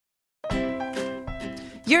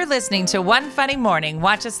You're listening to One Funny Morning.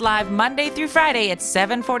 Watch us live Monday through Friday at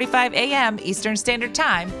 7:45 a.m. Eastern Standard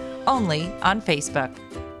Time, only on Facebook.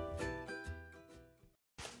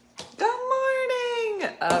 Good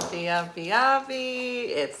morning! Uppy.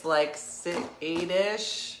 It's like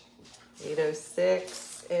 8-ish,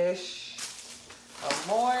 8:06-ish. Good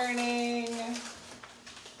morning.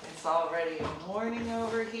 It's already a morning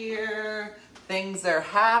over here. Things are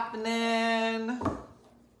happening.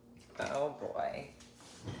 Oh boy.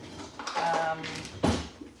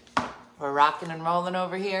 We're rocking and rolling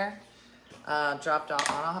over here. Dropped off.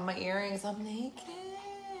 I don't have my earrings. I'm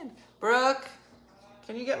naked. Brooke,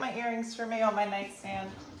 can you get my earrings for me on my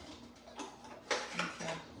nightstand?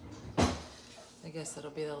 Okay. I guess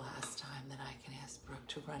it'll be the last time that I can ask Brooke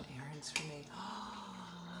to run errands for me.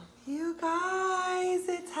 You guys,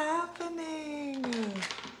 it's happening.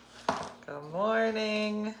 Good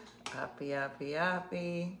morning. Uppy.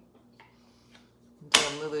 I'm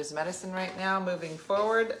doing Lulu's medicine right now. Moving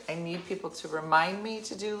forward, I need people to remind me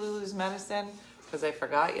to do Lulu's medicine because I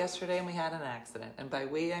forgot yesterday and we had an accident. And by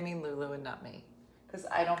we, I mean Lulu and not me, because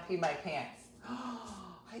I don't pee my pants.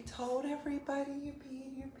 I told everybody you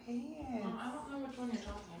peed your pants. I don't know which one you're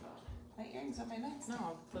talking about. My earrings on my neck.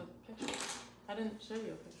 No, the picture. I didn't show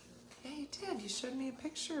you a picture. Yeah, you did. You showed me a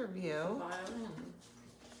picture of you. The violin.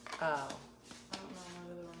 Oh. I don't know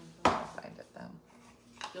whether the one. I'll find it then.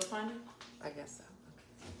 You'll find it? I guess so.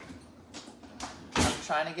 I'm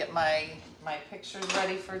trying to get my pictures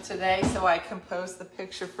ready for today so I can post the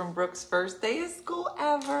picture from Brooke's first day of school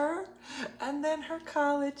ever. And then her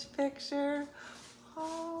college picture.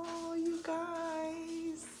 Oh, you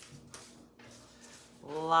guys.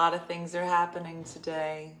 A lot of things are happening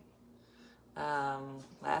today.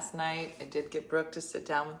 Last night I did get Brooke to sit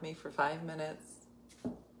down with me for 5 minutes.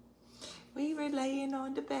 We were laying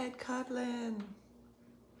on the bed cuddling.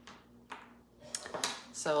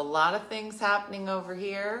 So a lot of things happening over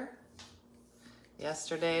here.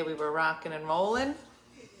 Yesterday we were rocking and rolling.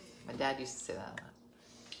 My dad used to say that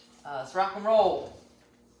a lot. Let's rock and roll.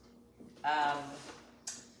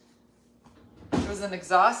 It was an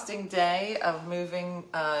exhausting day of moving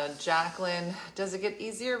Jacqueline. Does it get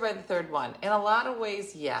easier by the third one? In a lot of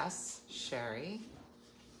ways, yes, Sherry.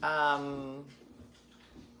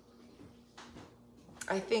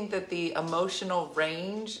 I think that the emotional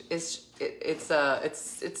range is it's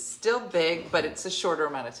still big, but it's a shorter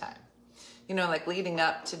amount of time. You know, like leading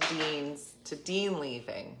up to Dean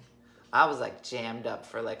leaving, I was like jammed up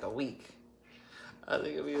for like a week. I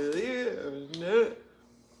think it'll be no.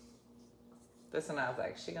 This and I was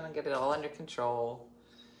like, she's gonna get it all under control.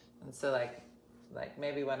 And so like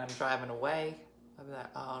maybe when I'm driving away, I'll be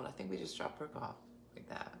like, oh, I think we just dropped Brooke off like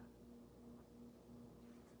that.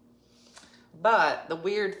 But the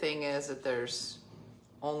weird thing is that there's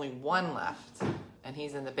only one left, and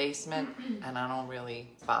he's in the basement, and I don't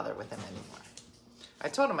really bother with him anymore. I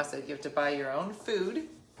told him, I said, you have to buy your own food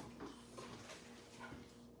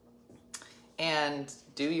and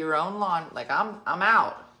do your own lawn. Like I'm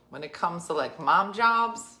out when it comes to like mom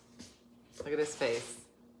jobs. Look at his face.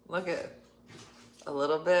 Look at a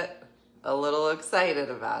little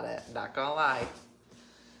excited about it. Not gonna lie.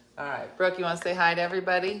 All right, Brooke, you want to say hi to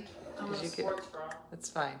everybody? I'm a sports bra. It's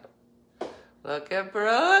fine. Look at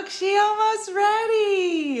Brooke. She almost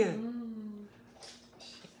ready.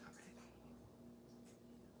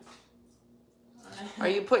 Are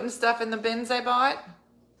you putting stuff in the bins I bought?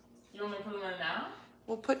 You want me to put them in now?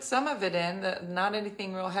 We'll put some of it in, not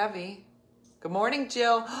anything real heavy. Good morning,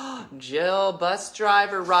 Jill. Jill, bus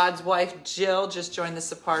driver, Rod's wife, Jill, just joined the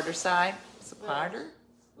supporter side. Supporter?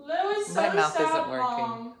 Lou is so My mouth sad, isn't working.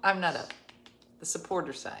 Mom. I'm not up. The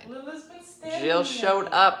supporter side. Lulu's been standing Jill there. showed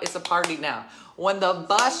up. It's a party now. When the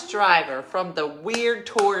bus driver from the weird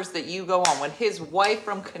tours that you go on, when his wife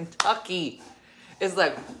from Kentucky is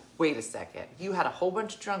like, wait a second, you had a whole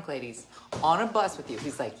bunch of drunk ladies on a bus with you.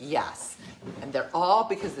 He's like, yes. And they're all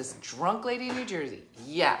because this drunk lady in New Jersey.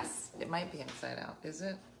 Yes. It might be inside out, is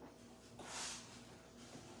it?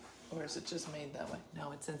 Or is it just made that way?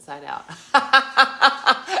 No, it's inside out.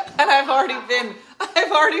 And I've already been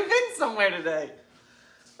somewhere today.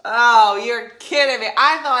 Oh, you're kidding me.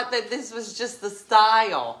 I thought that this was just the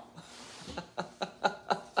style.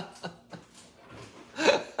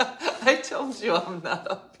 I told you I'm not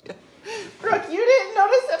up yet. Brooke, you didn't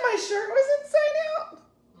notice that my shirt was inside out?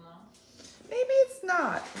 No. Maybe it's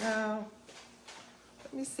not. No.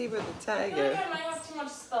 Let me see where the tag I feel is. like I might have too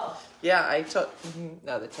much stuff. Yeah, I took.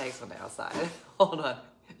 No, the tag's on the outside. Hold on.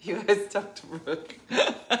 You guys talk to Brooke.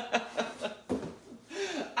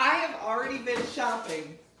 I have already been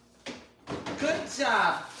shopping. Good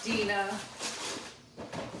job, Dina.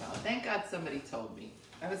 Oh, thank God somebody told me.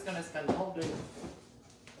 I was gonna spend the whole day.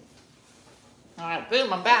 All right,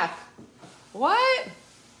 boom, I'm back. What?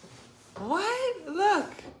 What?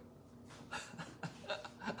 Look.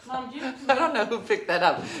 Mom, do you I don't know who picked that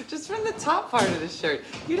up. Just from the top part of the shirt.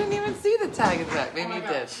 You didn't even see the tag in the back. Maybe Oh my you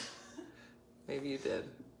did. gosh. Maybe you did.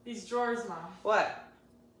 These drawers, Mom. What?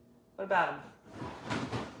 What about them?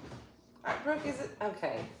 All right, Brooke, is it?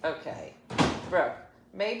 Okay. Brooke,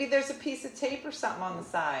 maybe there's a piece of tape or something on the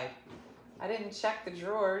side. I didn't check the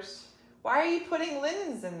drawers. Why are you putting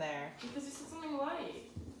linens in there? Because you said something light.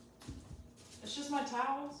 It's just my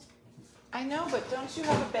towels. I know, but don't you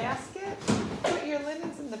have a basket? Put your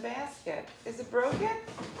linens in the basket. Is it broken?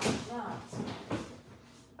 No.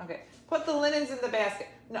 Okay. Put the linens in the basket.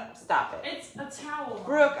 No, stop it. It's a towel, Mom.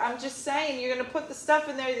 Brooke, I'm just saying you're gonna put the stuff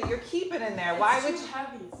in there that you're keeping in there. Why would It's you? too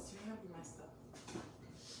heavy. It's too heavy, my stuff.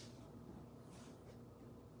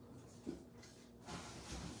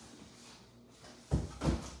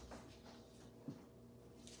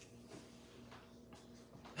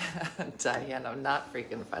 Diane, I'm not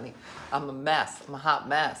freaking funny. I'm a mess. I'm a hot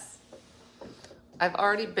mess. I've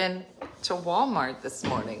already been to Walmart this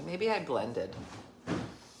morning. Maybe I blended.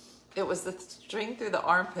 It was the string through the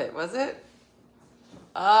armpit, was it?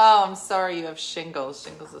 Oh, I'm sorry you have shingles.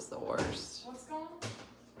 Shingles is the worst. What's going on?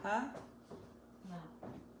 Huh? No.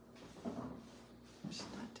 She's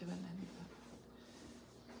not doing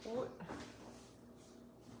anything. What?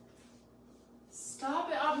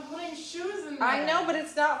 Stop it. I'm putting shoes in there. I know, but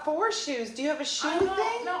it's not for shoes. Do you have a shoe I thing? know.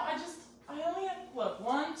 No, I only have, look,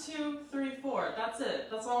 1, 2, 3, 4. That's it.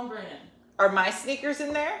 That's all I'm bringing. Are my sneakers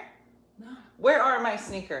in there? No. Where are my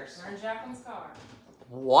sneakers? They're in Jacqueline's car.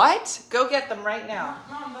 What? Go get them right now.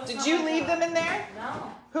 Mom, that's Did not you my leave car. them in there?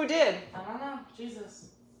 No. Who did? I don't know. Jesus.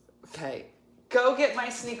 Okay. Go get my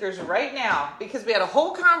sneakers right now because we had a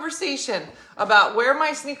whole conversation about where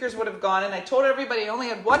my sneakers would have gone, and I told everybody I only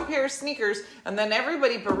had one pair of sneakers, and then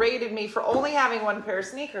everybody berated me for only having one pair of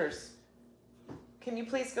sneakers. Can you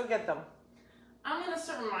please go get them? I'm in a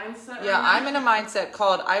certain mindset. Yeah, right I'm in a mindset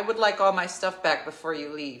called I would like all my stuff back before you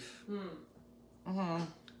leave. now.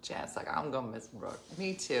 Jan's like, I'm gonna miss Brooke.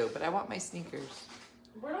 Me too, but I want my sneakers.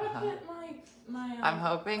 Where do I put my I'm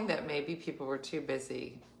hoping that maybe people were too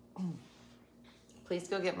busy. Please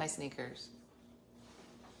go get my sneakers.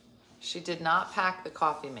 She did not pack the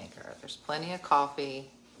coffee maker. There's plenty of coffee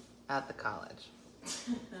at the college.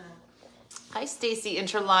 Hi, Stacy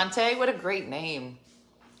Interlante. What a great name.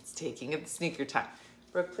 It's taking it sneaker time.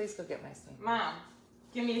 Brooke, please go get my sneakers. Mom,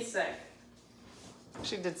 give me a sec.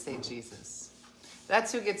 She did say Jesus.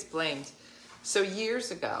 That's who gets blamed. So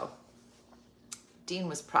years ago, Dean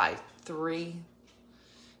was probably 3.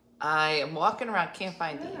 I am walking around, can't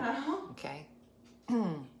find Dean. No. Okay.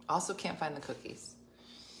 Also can't find the cookies.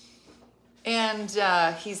 And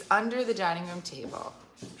he's under the dining room table,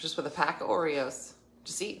 just with a pack of Oreos,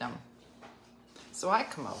 just eating them. So I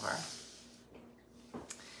come over.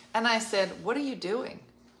 And I said, what are you doing?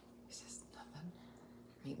 He says, nothing.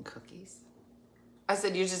 I'm eating cookies. I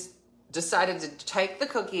said, you just decided to take the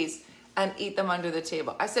cookies and eat them under the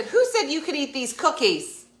table. I said, who said you could eat these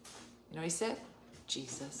cookies? You know what he said?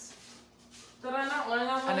 Jesus. Did I not learn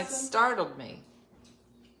that And it lesson? startled me.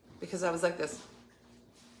 Because I was like this.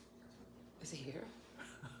 Is he here?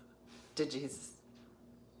 Did Jesus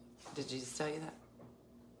tell you that?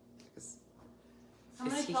 Because How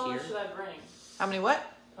is many he pillows here? should I bring? How many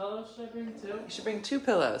what? Pillows should I bring too? You should bring 2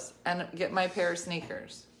 pillows and get my pair of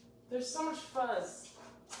sneakers. There's so much fuzz.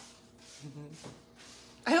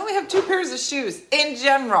 I only have 2 pairs of shoes in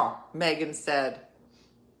general, Megan said.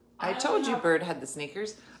 I told you Bird had the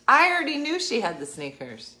sneakers. I already knew she had the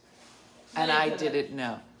sneakers. And No, you I didn't. didn't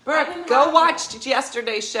know. I Brooke, didn't go have watch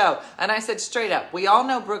yesterday's show. And I said straight up, we all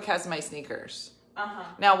know Brooke has my sneakers. Uh-huh.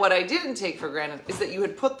 Now, what I didn't take for granted is that you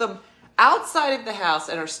had put them outside of the house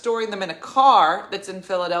and are storing them in a car that's in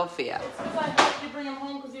Philadelphia. It's because I helped you bring them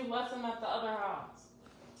home because you left them at the other house.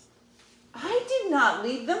 I did not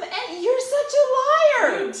leave them. You're such a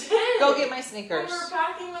liar. You did. Go get my When sneakers. we were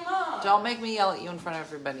packing them up. Don't make me yell at you in front of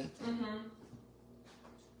everybody.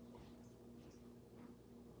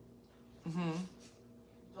 Mm-hmm.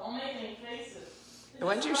 Don't make any faces. I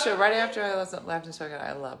went to your show right after I left and spoke.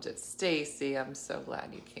 I loved it. Stacy, I'm so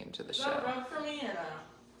glad you came to the Is that show. rug for me or no?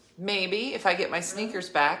 Maybe if I get my sneakers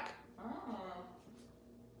back. Oh.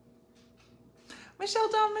 Michelle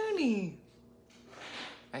Del Mooney.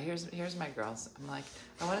 All right, here's my girls. I'm like,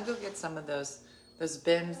 I want to go get some of those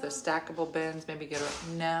bins, those stackable bins. Maybe get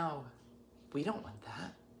a. No, we don't want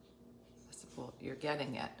that. I said, well, you're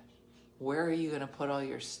getting it. Where are you gonna put all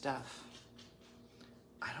your stuff?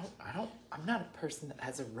 I'm not a person that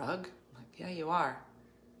has a rug. I'm like, yeah, you are.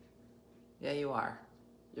 Yeah, you are.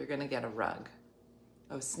 you're gonna get a rug.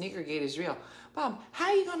 Oh, Sneakergate is real. Mom, how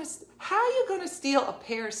are you gonna steal a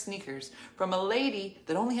pair of sneakers from a lady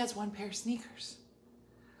that only has one pair of sneakers?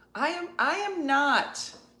 I am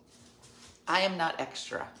not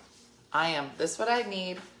extra. This is what I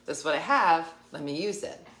need, this is what I have, let me use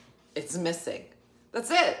it. It's missing.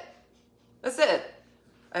 That's it.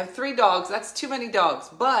 I have 3 dogs, that's too many dogs,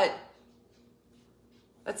 but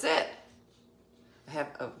that's it. I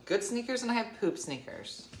have good sneakers and I have poop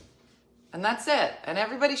sneakers. And that's it. And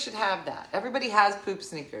everybody should have that. Everybody has poop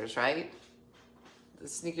sneakers, right? The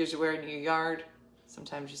sneakers you wear in your yard.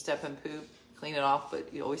 Sometimes you step in poop, clean it off,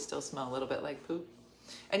 but you always still smell a little bit like poop.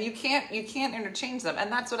 And you can't interchange them. And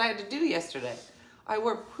that's what I had to do yesterday. I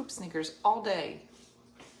wore poop sneakers all day.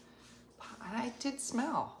 And I did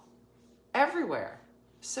smell everywhere.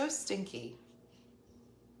 So stinky.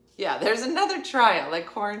 Yeah, there's another trial, like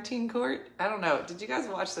quarantine court. I don't know. Did you guys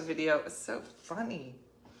watch the video? It was so funny.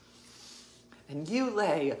 And you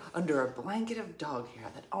lay under a blanket of dog hair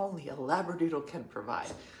that only a Labradoodle can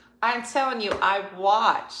provide. I'm telling you, I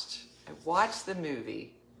watched the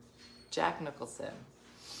movie, Jack Nicholson.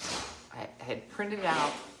 I had printed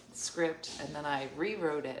out the script and then I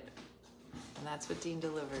rewrote it. And that's what Dean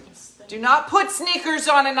delivered. Do not put sneakers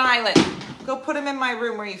on an island. Go put them in my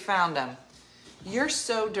room where you found them. You're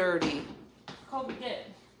so dirty. Colby, get.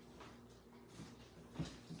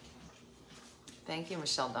 Thank you,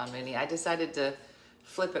 Michelle Don Mooney. I decided to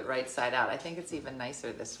flip it right side out. I think it's even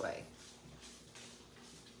nicer this way.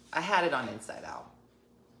 I had it on inside out.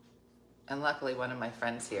 And luckily one of my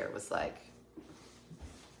friends here was like,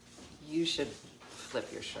 you should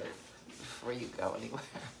flip your shirt before you go anywhere.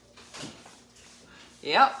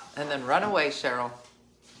 Yep, and then run away, Cheryl.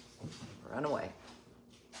 Run away.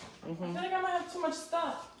 I feel like I might have too much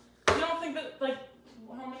stuff. You don't think that, like,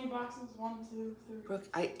 how many boxes? 1, 2, 3. Brooke,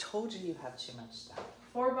 I told you have too much stuff.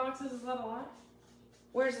 4 boxes, is that a lot?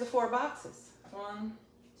 Where's the 4 boxes? 1,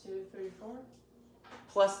 2, 3, 4.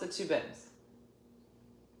 Plus the 2 bins.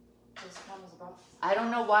 This comes a box. I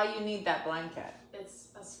don't know why you need that blanket. It's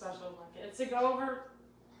a special blanket. It's to go over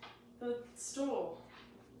the stool.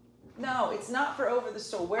 No, it's not for over the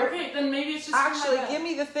stool. Where? Okay, then maybe it's just Actually, for my bed. give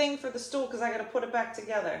me the thing for the stool because I got to put it back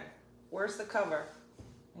together. Where's the cover?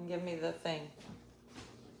 And give me the thing.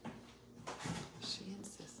 She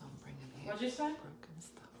insists on bringing me What'd you say? broken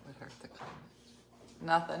stuff with her to come.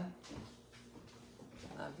 Nothing.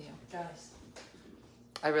 Love you. Guys.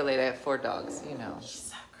 I have 4 dogs, you know.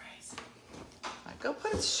 She's so crazy. Right, go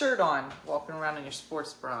put a shirt on, walking around in your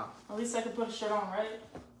sports bra. At least I could put a shirt on, right?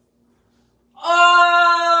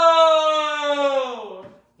 Oh!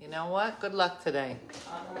 You know what? Good luck today.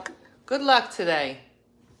 Good luck today.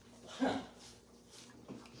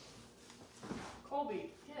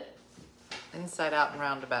 Colby, hit. Inside out and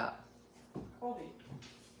roundabout. Colby.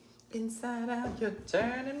 Inside out, you're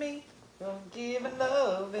turning me from giving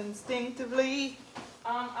love instinctively.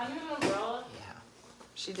 I need an umbrella. Yeah,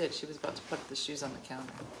 she did. She was about to put the shoes on the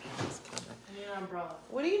counter. I need an umbrella.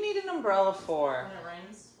 What do you need an umbrella for? When it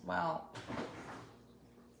rains. Well,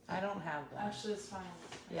 I don't have that. Actually, it's fine.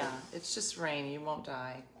 Yeah, it's just rain. You won't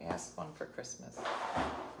die. Ask one for Christmas.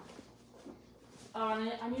 Oh,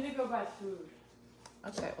 I need to go buy food.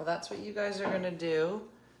 Okay, well, that's what you guys are going to do.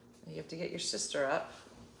 You have to get your sister up.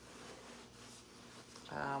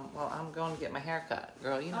 Well, I'm going to get my hair cut.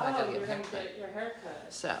 Girl, you know I got to get you're my hair gonna cut. get your hair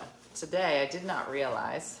cut. So, today I did not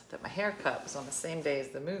realize that my haircut was on the same day as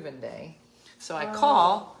the move-in day. So I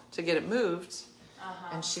call to get it moved,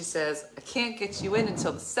 and she says, I can't get you in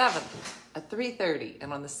until the 7th at 3:30.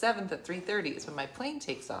 And on the 7th at 3:30 is when my plane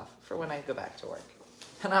takes off for when I go back to work.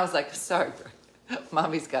 And I was like, sorry,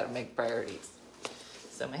 Mommy's got to make priorities.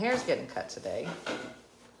 So my hair's getting cut today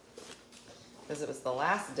because it was the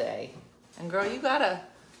last day. And girl, at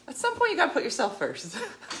some point you gotta put yourself first.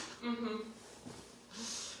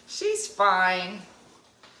 She's fine.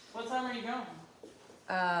 What time are you going?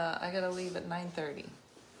 I gotta leave at 9:30.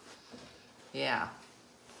 Yeah.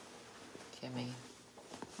 Kimmy.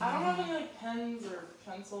 I don't have any like pens or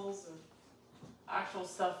pencils or actual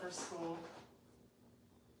stuff for school.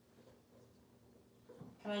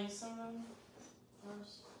 Can I use some of them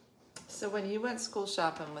first? So when you went school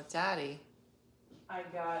shopping with Daddy, I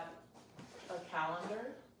got a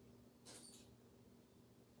calendar.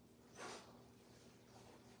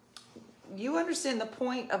 you understand the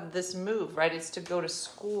point of this move, right? It's to go to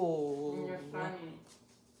school. You're funny.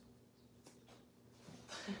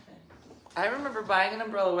 I remember buying an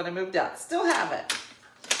umbrella when I moved out. Still have it.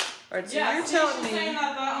 All right, so you're see, telling she's me. saying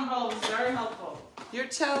that umbrella was very helpful. You're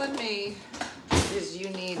telling me is you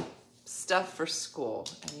need stuff for school,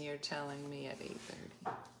 and you're telling me at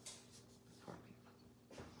 8:30.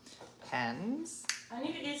 pens. I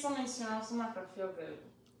need to eat something soon, or else I'm not gonna feel good.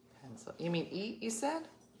 Pencil. You mean eat, you said?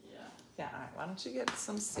 Yeah. Yeah, all right. Why don't you get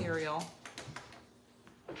some cereal?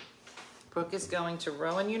 Brooke is going to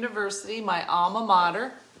Rowan University, my alma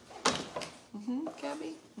mater.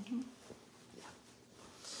 Gabby?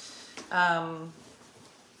 Yeah.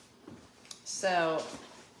 So,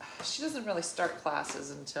 she doesn't really start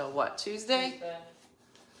classes until what, Tuesday?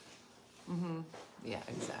 Yeah,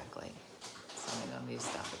 exactly. So we don't need to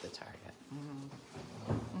stop at the Target.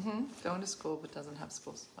 Going to school but doesn't have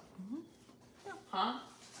school stuff. Huh?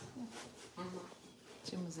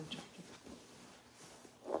 Jim was in charge of it.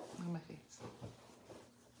 Look at my face.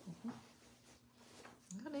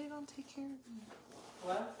 No, they don't take care of me.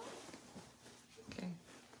 What? Okay.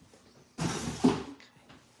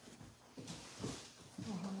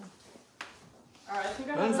 Alright, I think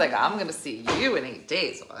I Moon's like, I'm gonna see you in 8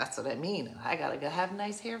 days. Well, that's what I mean. And I gotta go have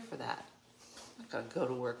nice hair for that. I gotta go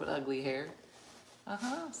to work with ugly hair.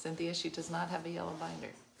 Cynthia, she does not have a yellow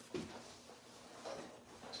binder.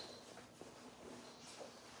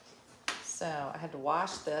 So I had to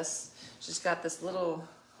wash this. She's got this little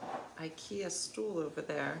IKEA stool over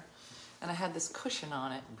there. And I had this cushion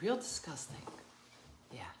on it. Real disgusting.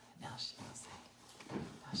 Yeah, now she's gonna say.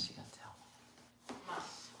 Now she's gonna tell me.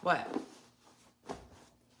 What?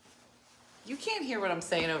 You can't hear what I'm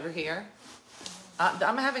saying over here.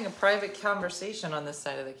 I'm having a private conversation on this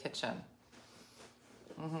side of the kitchen.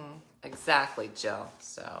 Exactly, Jill.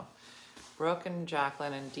 So, Brooke and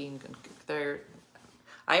Jacqueline and Dean,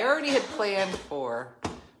 I already had planned for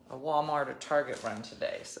a Walmart or Target run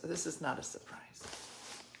today, so this is not a surprise.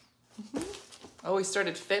 Oh, we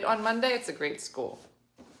started FIT on Monday. It's a great school.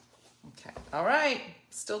 Okay. All right.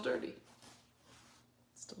 Still dirty.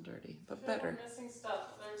 Still dirty, but better. I'm missing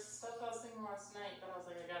stuff. There's stuff I was thinking last night, but I was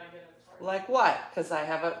like, I gotta get it. Like what? Because I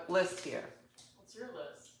have a list here. What's your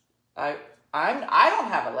list? I don't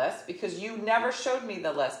have a list because you never showed me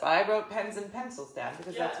the list, but I wrote pens and pencils down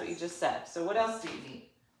because that's what you just said. So what else do you need?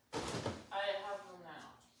 I have them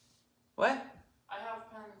now. What? I have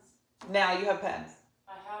pens. Now you have pens.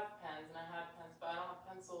 I have pens and I have pens, but I don't have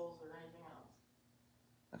pencils or anything else.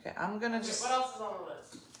 Okay, I'm gonna just. What else is on the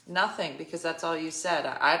list? Nothing, because that's all you said.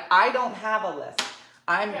 I don't have a list.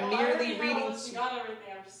 I'm merely reading. You got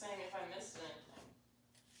everything. I'm just saying if I missed anything.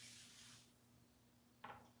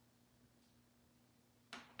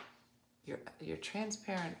 Your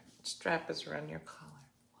transparent strap is around your collar.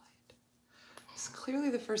 What? It's clearly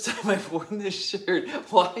the first time I've worn this shirt.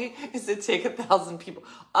 Why does it take 1,000 people?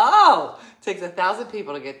 Oh, it takes 1,000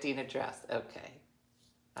 people to get Dina dressed. Okay.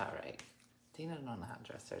 All right. Dina don't know how to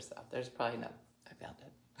dress herself. There's probably no. I found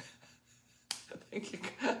it. Thank you.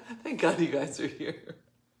 Thank God you guys are here.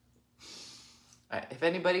 All right. If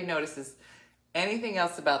anybody notices anything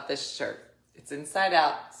else about this shirt, it's inside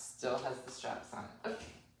out. Still has the straps on it. Okay.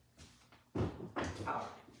 All right.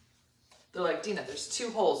 They're like, Dina, there's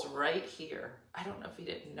 2 holes right here. I don't know if you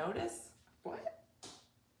didn't notice. What?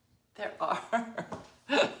 There are.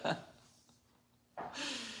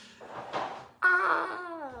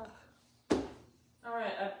 All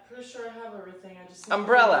right, I'm pretty sure I have everything. I just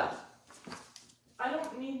Umbrella. I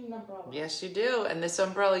don't need an umbrella. Yes, you do. And this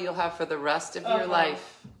umbrella you'll have for the rest of your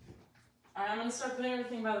life. All right, I'm gonna start putting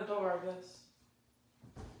everything by the door, I guess.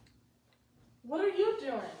 What are you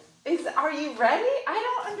doing? Are you ready?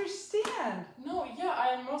 I don't understand. No, yeah,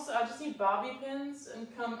 I just need bobby pins and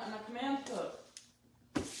a command hook.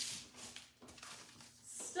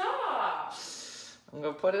 Stop! I'm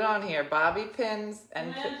gonna put it on here. Bobby pins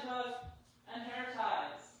and command hook and hair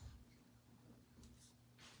ties.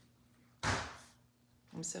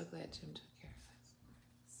 I'm so glad Jim took care of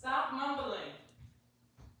this. Stop mumbling.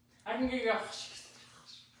 I can get you off.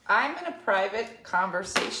 I'm in a private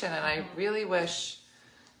conversation and I really wish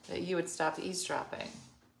that you would stop eavesdropping.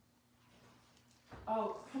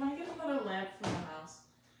 Oh, can I get another lamp from the house?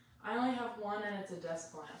 I only have one and it's a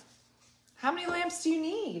desk lamp. How many lamps do you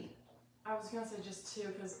need? I was gonna say just 2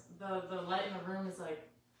 because the light in the room is like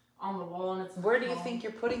on the wall and it's. Where do you think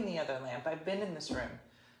you're putting the other lamp? I've been in this room.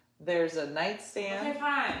 There's a nightstand. Okay,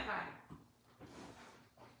 fine.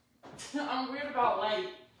 I'm weird about light.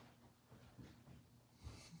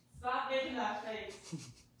 Stop making that face.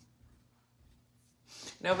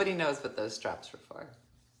 Nobody knows what those straps were for.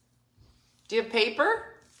 Do you have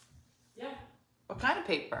paper? Yeah. What kind of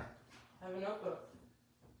paper? I have a notebook.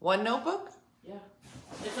 One notebook? Yeah.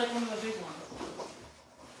 It's like one of the big ones.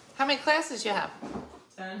 How many classes you have?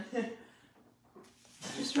 10.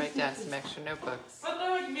 Just write down some extra notebooks. But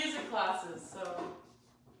they're like music classes, so.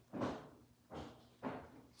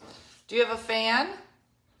 Do you have a fan?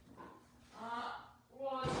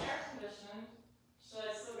 Well, it's air conditioned. Should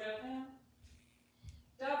I still get a fan?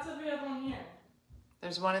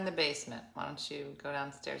 There's one in the basement. Why don't you go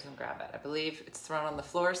downstairs and grab it? I believe it's thrown on the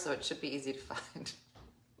floor, so it should be easy to find.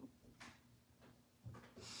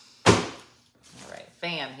 All right,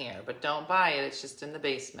 fan here, but don't buy it. It's just in the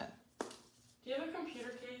basement. Do you have a computer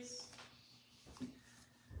case? With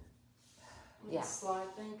Yeah. a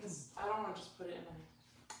slide thing? Because I don't want to just put it in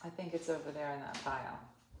there. I think it's over there in that pile.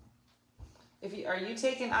 Are you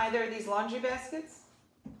taking either of these laundry baskets?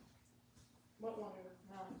 What one?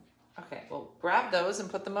 No. Okay, well, grab those and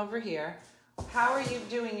put them over here. How are you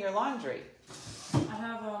doing your laundry? I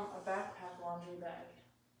have a backpack laundry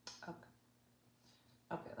bag.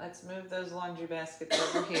 Okay, let's move those laundry baskets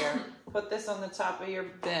over here. Put this on the top of your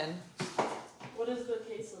bin. What does the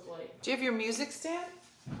case look like? Do you have your music stand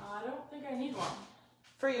I don't think I need one.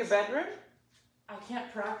 for your bedroom? I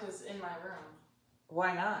can't practice in my room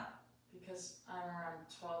Why not? because I'm around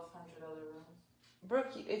 1,200 other rooms.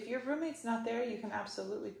 Brooke, if your roommate's not there, you can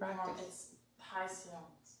absolutely Mom, practice. it's high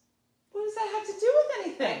ceilings. What does that have to do with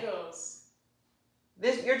anything? Echoes.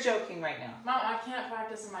 You're joking right now. Mom, I can't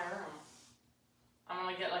practice in my room. I'm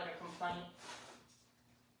gonna get like a complaint.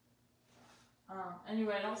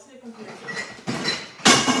 Anyway, I don't see a computer case.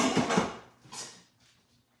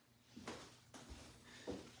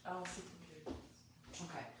 I don't see a computer case.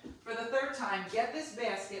 Okay. For the third time, get this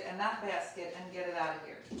basket and that basket and get it out of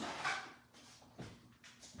here.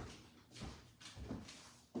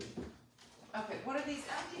 Okay, what are these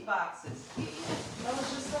empty boxes, Steve? That was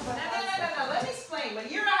just stuff I No. had. Let me explain. When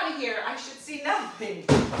you're out of here, I should see nothing.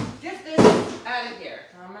 Get this out of here.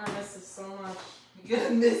 I'm gonna miss this so much. You're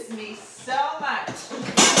gonna miss me so much.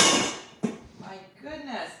 My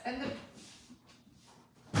goodness. And the.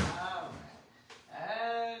 Alright.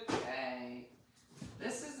 Okay.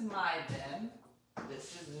 This is my bin.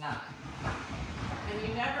 This is not. And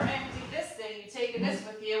you never empty this thing. You taking this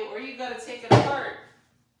with you, or you gotta take it apart.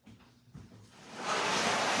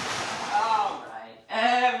 All right.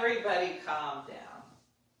 Everybody calm down.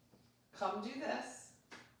 Come do this.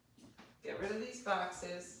 Get rid of these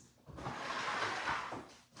boxes.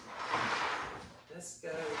 This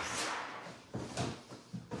goes.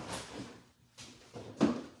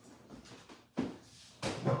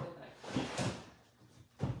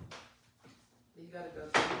 You gotta go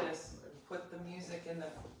through this or put the music in the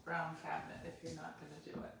brown cabinet if you're not gonna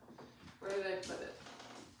do it. Where did I put it?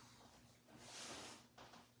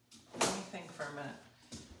 Let me think for a minute.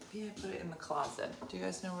 Maybe I put it in the closet. Do you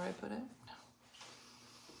guys know where I put it?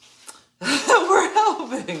 No. We're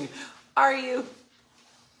helping. Are you?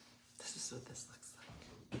 This is what this looks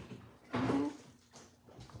like.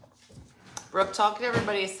 Brooke, talk to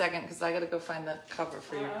everybody a second because I gotta go find the cover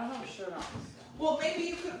for I you. don't have a shirt on. Well, maybe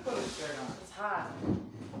you could put a shirt on. It's hot.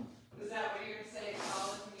 Is that what you're gonna say in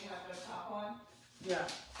college when you have a top on? Yeah.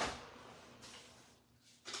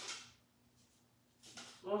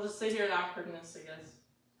 We'll just sit here in awkwardness, I guess.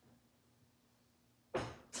 Do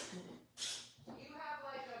you have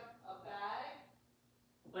like a bag?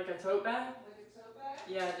 Like a tote bag? Like a tote bag?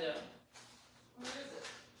 Yeah, I do. Where is it?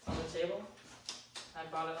 On the table. I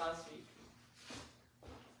bought it last week.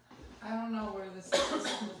 I don't know where this is. I'm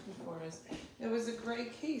looking for is. It was a gray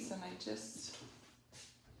case and I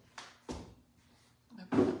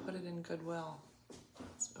put it in Goodwill.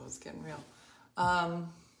 So it's getting real.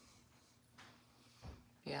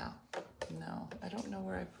 Yeah. No, I don't know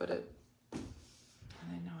where I put it. And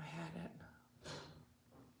I know I had it.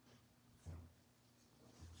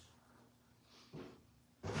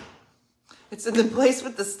 It's in the place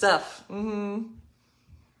with the stuff. Mm-hmm.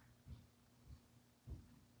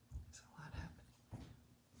 There's a lot happening.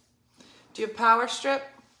 Do you have power strip?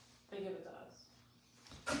 I give it to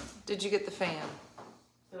us. Did you get the fan?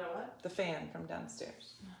 Did I what? The fan from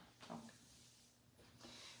downstairs. Okay.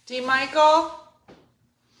 D. Michael?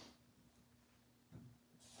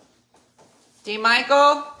 D.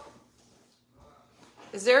 Michael?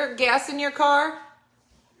 Is there gas in your car?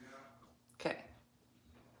 Okay.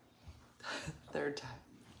 Third time.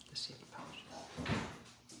 The shady polish.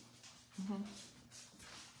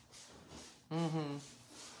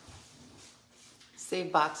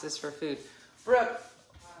 Save boxes for food. Brooke,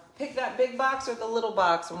 pick that big box or the little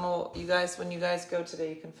box, and when you guys go today,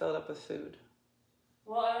 you can fill it up with food.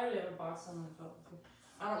 Well, I already have a box on my phone.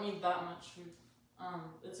 I don't need that much food.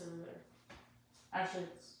 It's over there. Actually,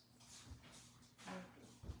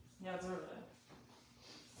 it's over there.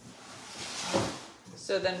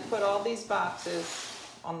 So then put all these boxes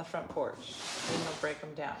on the front porch, and you'll break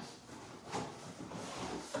them down.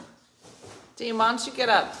 Dean, why don't you get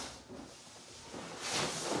up?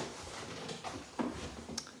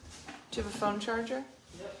 Do you have a phone charger?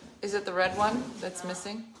 Yep. Is it the red one that's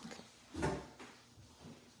missing? Okay.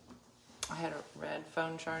 I had a red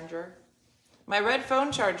phone charger. My red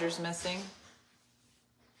phone charger's missing.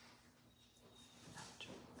 It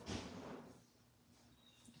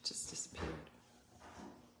just disappeared.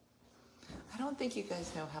 I don't think you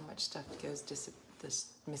guys know how much stuff goes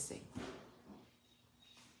missing.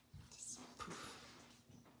 Just poof.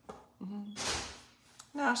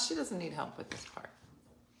 No, she doesn't need help with this part.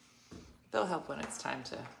 They'll help when it's time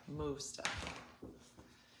to move stuff.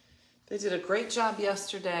 They did a great job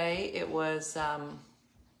yesterday. It was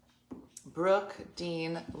Brooke,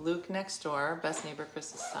 Dean, Luke next door, best neighbor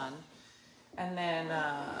Chris's son, and then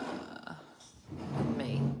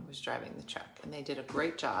me was driving the truck, and they did a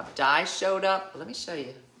great job. Di showed up. Let me show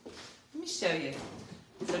you.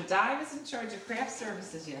 So Di was in charge of craft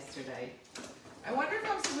services yesterday. I wonder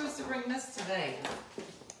if I'm supposed to bring this today.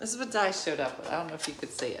 This is what Di showed up with. I don't know if you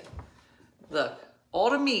could see it. Look, all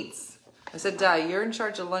the meats. I said, Di, you're in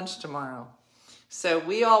charge of lunch tomorrow. So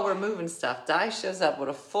we all were moving stuff. Di shows up with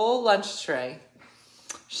a full lunch tray.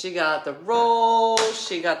 She got the rolls,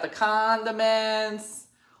 she got the condiments,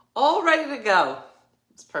 all ready to go.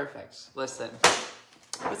 It's perfect. Listen,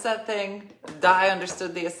 what's that thing? Di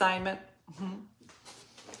understood the assignment.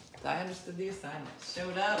 Di understood the assignment.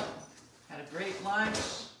 Showed up, had a great lunch.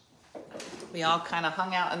 We all kind of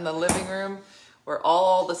hung out in the living room where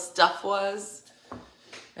all the stuff was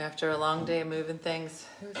after a long day of moving things.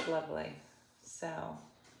 It was lovely. So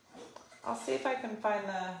I'll see if I can find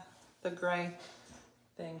the gray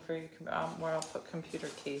thing for you, where I'll put computer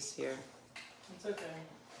case here. It's okay.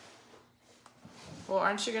 Well,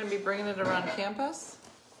 aren't you going to be bringing it around campus?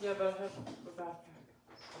 Yeah, but I have a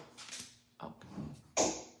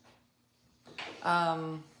backpack.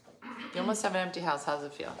 Okay. You almost have an empty house. How's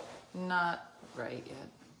it feel? Not right yet.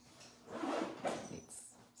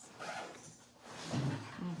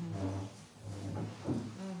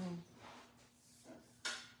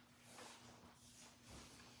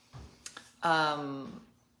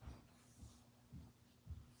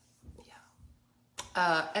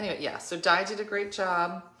 Anyway, yeah, so Di did a great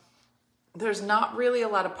job. There's not really a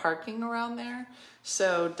lot of parking around there.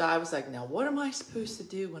 So Di was like, now what am I supposed to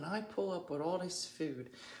do when I pull up with all this food?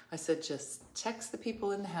 I said, just text the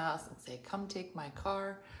people in the house and say, come take my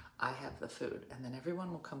car. I have the food. And then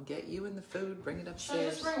everyone will come get you in the food, bring it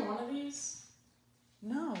upstairs. Should I just bring one of these?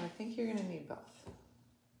 No, I think you're going to need both.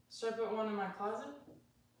 Should I put one in my closet?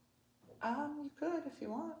 You could if you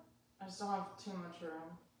want. I just don't have too much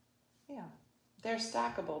room. Yeah. They're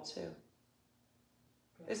stackable too.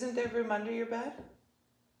 Isn't there room under your bed?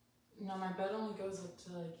 No, my bed only goes up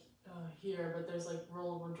to like here, but there's like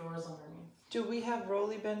rollable drawers underneath. Do we have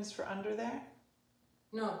rolly bins for under there?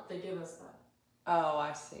 No, they give us that. Oh,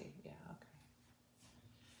 I see. Yeah,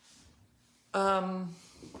 okay.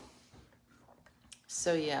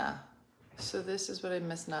 So yeah. So this is what I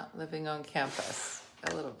miss not living on campus.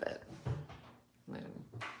 A little bit.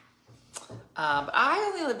 But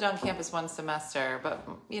I only lived on campus one semester, but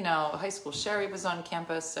you know, high school Sherry was on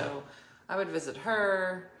campus, so I would visit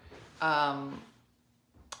her. And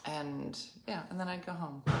yeah, and then I'd go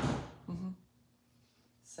home.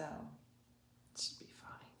 So it should be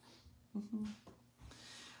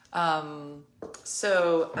fine.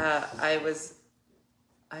 So I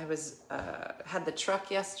had the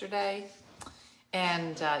truck yesterday,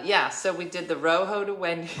 and yeah, so we did the Roho to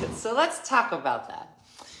Wendy. So let's talk about that.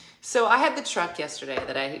 So I had the truck yesterday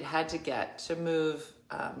that I had to get to move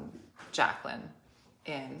Jacqueline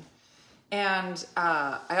in. And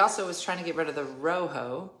I also was trying to get rid of the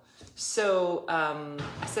Roho. So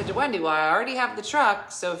I said to Wendy, well, I already have the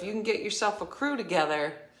truck, so if you can get yourself a crew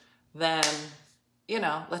together, then, you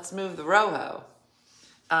know, let's move the Roho.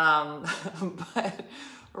 But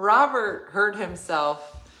Robert hurt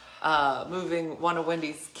himself moving one of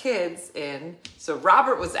Wendy's kids in. So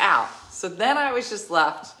Robert was out. So then I was just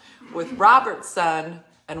left with Robert's son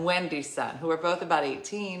and Wendy's son, who are both about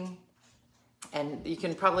 18. And you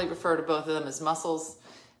can probably refer to both of them as muscles.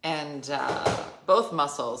 And both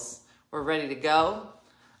muscles were ready to go.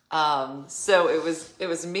 So it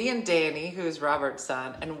was me and Danny, who's Robert's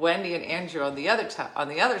son, and Wendy and Andrew on the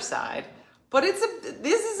other side. But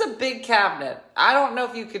this is a big cabinet. I don't know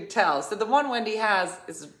if you could tell. So the one Wendy has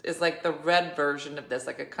is like the red version of this,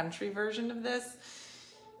 like a country version of this.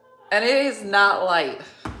 And it is not light.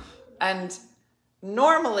 And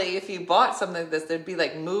normally if you bought something like this, there'd be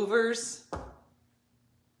like movers.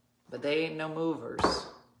 But they ain't no movers.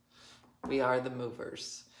 We are the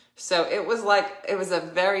movers. So it was a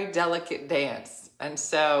very delicate dance. And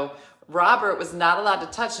so Robert was not allowed to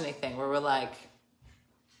touch anything. We were like,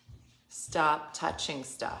 stop touching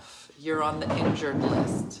stuff. You're on the injured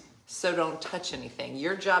list. So don't touch anything.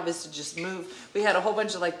 Your job is to just move. We had a whole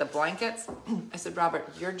bunch of like the blankets. I said, Robert,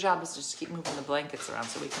 your job is to just keep moving the blankets around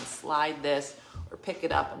so we can slide this or pick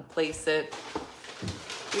it up and place it.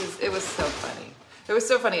 It was so funny. It was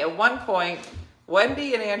so funny. At one point,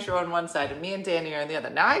 Wendy and Andrew on one side and me and Danny are on the other.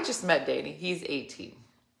 Now I just met Danny. He's 18.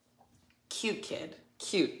 Cute kid.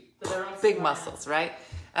 Cute. Big muscles, right?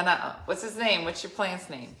 And what's his name? What's your plant's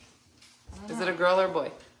name? Is it a girl or a boy?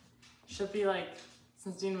 Should be like,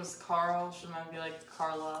 since Dean was Carl, should mine be like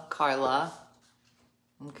Carla? Carla.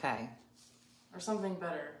 Okay. Or something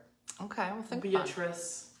better. Okay, we'll think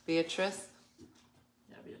Beatrice. Beatrice?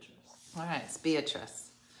 Yeah, Beatrice. All right, it's Beatrice.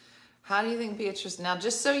 How do you think Beatrice, now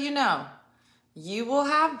just so you know, you will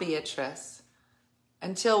have Beatrice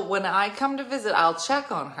until when I come to visit, I'll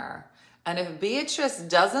check on her. And if Beatrice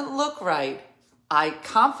doesn't look right, I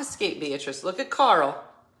confiscate Beatrice. Look at Carl.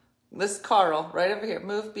 This is Carl right over here.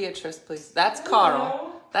 Move Beatrice, please. That's Carl.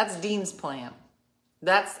 Hello. That's Dean's plant.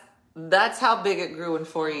 That's how big it grew in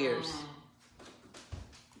 4 years.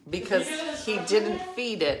 Because he didn't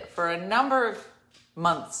feed it for a number of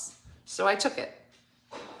months. So I took it.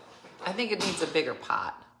 I think it needs a bigger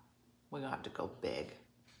pot. We're gonna have to go big.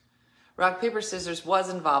 Rock, paper, scissors was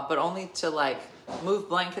involved, but only to like move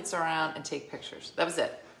blankets around and take pictures. That was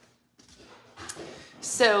it.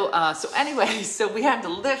 So anyway, so we had to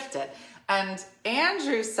lift it. And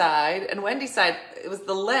Andrew's side and Wendy's side, it was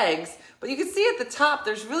the legs, but you can see at the top,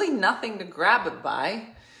 there's really nothing to grab it by.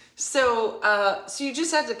 So you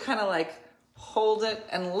just had to kind of like hold it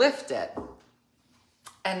and lift it.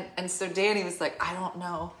 And so Danny was like, I don't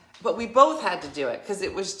know. But we both had to do it because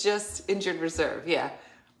it was just injured reserve. Yeah.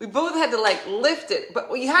 We both had to like lift it, but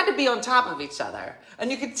we had to be on top of each other. And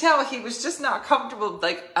you could tell he was just not comfortable.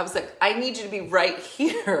 Like, I was like, I need you to be right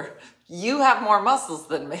here. You have more muscles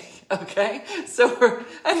than me, okay? I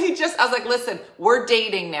was like, listen, we're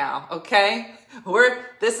dating now, okay?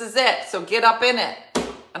 This is it, so get up in it.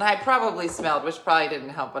 And I probably smelled, which probably didn't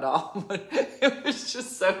help at all, but it was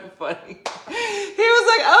just so funny. He was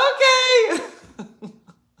like, okay.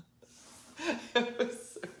 It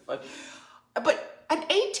was so funny. But an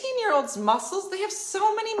 18-year-old's muscles, they have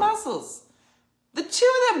so many muscles. The two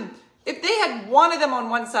of them, if they had one of them on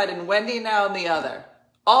one side and Wendy now on the other,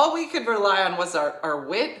 all we could rely on was our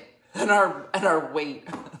wit and our weight.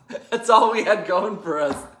 That's all we had going for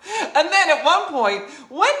us. And then at one point,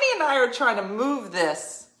 Wendy and I are trying to move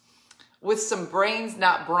this with some brains,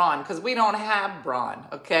 not brawn, because we don't have brawn,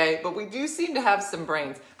 okay? But we do seem to have some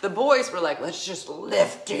brains. The boys were like, let's just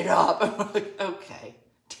lift it up. And we're like, okay,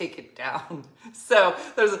 take it down. So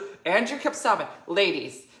Andrew kept stopping.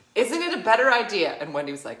 Ladies, isn't it a better idea? And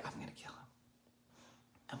Wendy was like, I'm going to kill him.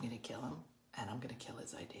 I'm going to kill him, and I'm going to kill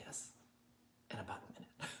his ideas in about a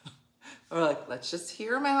minute. We're like, let's just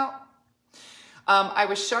hear him out. I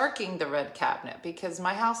was sharking the red cabinet because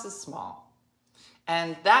my house is small.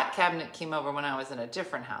 And that cabinet came over when I was in a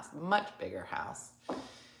different house, much bigger house.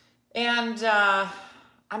 And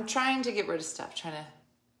I'm trying to get rid of stuff, trying to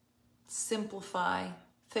simplify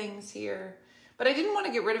things here. But I didn't want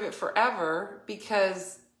to get rid of it forever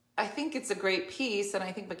because I think it's a great piece, and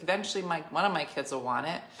I think eventually one of my kids will want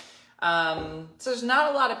it. So there's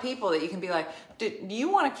not a lot of people that you can be like, do you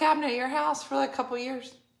want a cabinet at your house for like a couple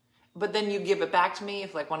years? But then you give it back to me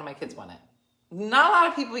if like one of my kids want it. Not a lot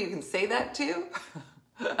of people you can say that to.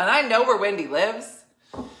 And I know where Wendy lives.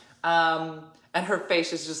 And her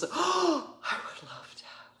face is just like, oh, I would love to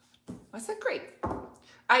have it. I said, great.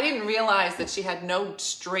 I didn't realize that she had no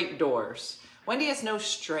straight doors. Wendy has no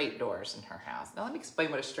straight doors in her house. Now let me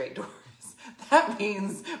explain what a straight door is. That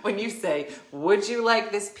means when you say, would you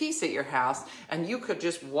like this piece at your house? And you could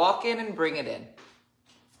just walk in and bring it in.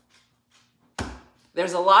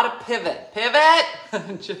 There's a lot of pivot.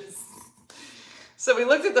 So we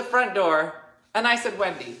looked at the front door and I said,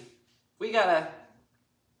 Wendy, the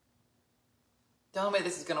only way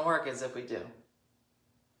this is going to work is if we do.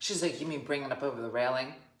 She's like, you mean bring it up over the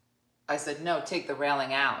railing? I said, no, take the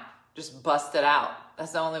railing out. Just bust it out.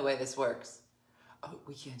 That's the only way this works. Oh,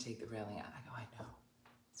 we can't take the railing out. I go, I know.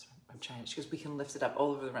 So I'm trying. She goes, we can lift it up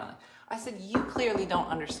all over the railing. I said, you clearly don't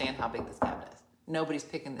understand how big this cabinet is. Nobody's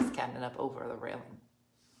picking this cabinet up over the railing.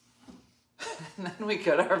 And then we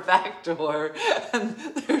go to our back door and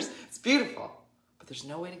it's beautiful, but there's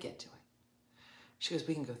no way to get to it. She goes,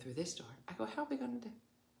 we can go through this door. I go, how are we going to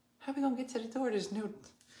get to the door? There's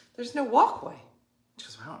no walkway. She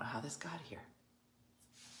goes, well, I don't know how this got here.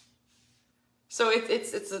 So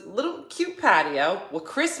it's a little cute patio with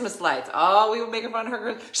Christmas lights. Oh, we were making fun of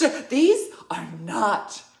her. She said, these are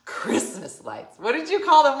not Christmas lights. What did you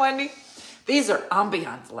call them, Wendy? These are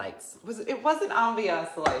ambiance lights. It wasn't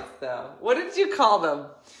ambiance lights, though. What did you call them?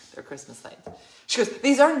 They're Christmas lights. She goes,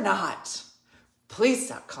 these are not. Please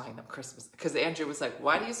stop calling them Christmas. Because Andrew was like,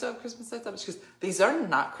 why do you still have Christmas lights up? She goes, these are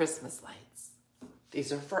not Christmas lights.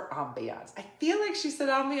 These are for ambiance. I feel like she said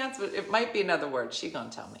ambiance, but it might be another word. She gonna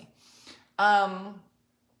tell me. And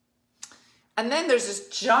then there's this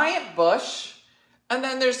giant bush. And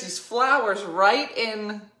then there's these flowers right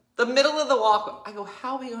in the middle of the walk. I go,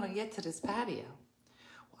 how are we gonna get to this patio?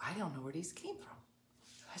 Well, I don't know where these came from.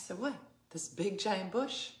 I said, what? This big giant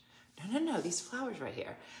bush? No, these flowers right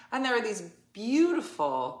here. And there are these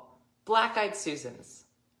beautiful black-eyed Susans.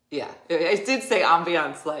 Yeah, I did say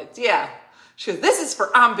ambiance lights. Yeah. She goes, this is for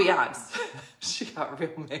ambiance. She got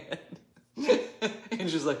real mad. And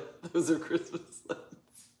she's like, those are Christmas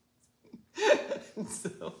lights. And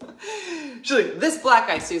so she's like, this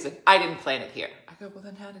black-eyed Susan, I didn't plant it here. I go, well,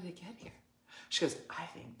 then how did it get here? She goes, I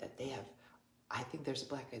think there's a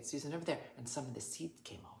black-eyed Susan over there, and some of the seeds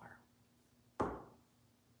came over.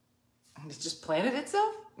 And it just planted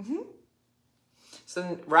itself? Mm-hmm. So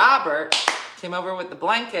then Robert came over with the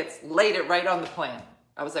blankets, laid it right on the plant.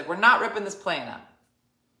 I was like, we're not ripping this plant up.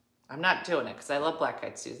 I'm not doing it because I love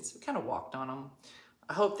black-eyed Susans. We kind of walked on them.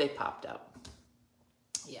 I hope they popped up.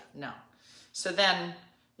 Yeah, no. So then,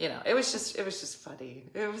 it was just funny.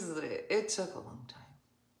 It took a long time.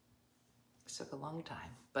 It took a long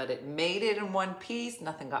time, but it made it in one piece.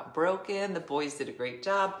 Nothing got broken. The boys did a great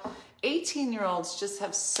job. 18-year-olds just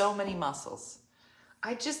have so many muscles.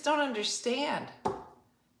 I just don't understand.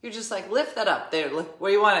 You're just like, lift that up there.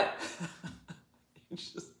 Where you want it? You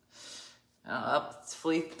just, up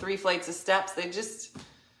 3 flights of steps.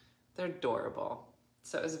 They're adorable.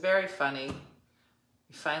 So it was very funny.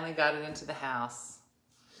 We finally got it into the house.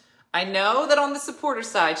 I know that on the supporter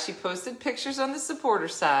side, she posted pictures on the supporter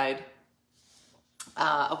side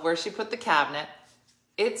of where she put the cabinet.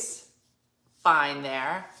 It's fine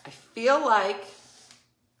there. I feel like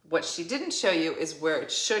what she didn't show you is where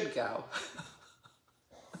it should go.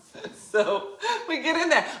 So we get in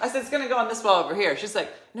there. I said, it's going to go on this wall over here. She's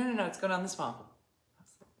like, no, it's going on this wall.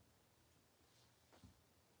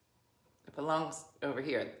 It belongs over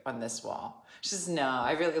here on this wall. She says, no,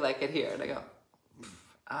 I really like it here. And I go,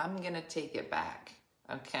 I'm going to take it back,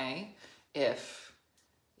 okay?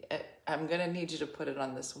 I'm going to need you to put it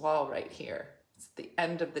on this wall right here. It's the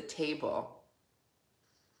end of the table.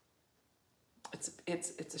 It's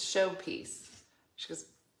a showpiece. She goes,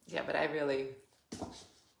 yeah, but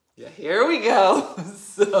yeah, here we go.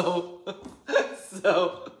 So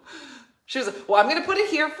she was like, well, I'm going to put it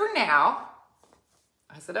here for now.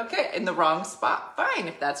 I said, okay, in the wrong spot. Fine,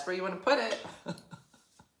 if that's where you want to put it.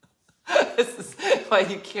 This is why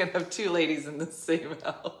you can't have 2 ladies in the same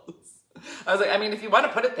house. I was like, if you want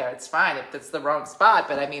to put it there, it's fine if it's the wrong spot.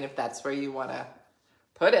 But if that's where you want to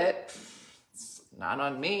put it, it's not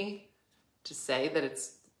on me to say that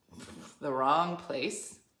it's the wrong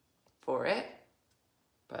place for it.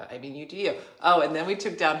 But you do you. Oh, and then we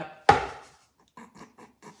took down.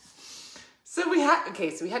 So we had to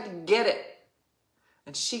get it.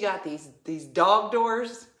 And she got these dog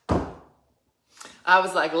doors. I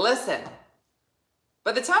was like, listen.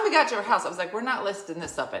 By the time we got to her house, I was like, we're not listing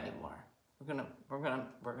this up anymore. We're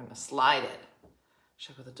gonna slide it.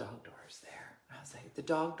 She'll go, the dog door is there. I was like, the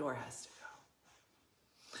dog door has to go.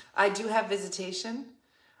 I do have visitation.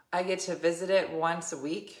 I get to visit it once a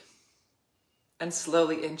week and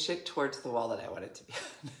slowly inch it towards the wall that I want it to be.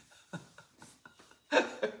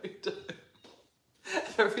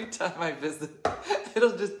 Every time I visit,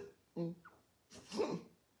 it'll just,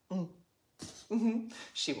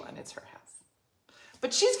 She won, it's her house.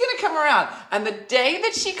 But she's going to come around. And the day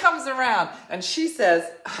that she comes around and she says,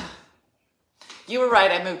 you were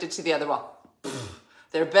right, I moved it to the other wall.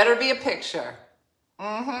 There better be a picture.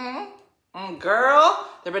 Girl,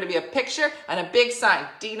 there better be a picture and a big sign.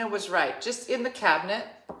 Dina was right. Just in the cabinet.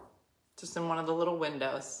 Just in one of the little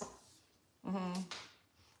windows.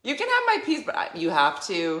 You can have my piece, but you have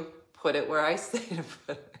to put it where I say to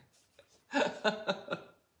put it.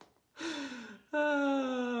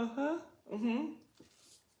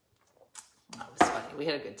 That was funny. We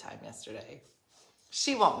had a good time yesterday.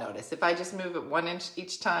 She won't notice if I just move it 1 inch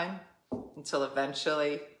each time until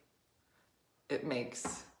eventually it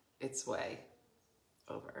makes its way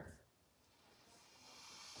over.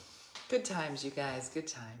 Good times, you guys. Good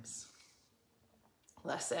times.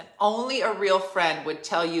 Listen, only a real friend would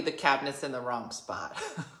tell you the cabinet's in the wrong spot.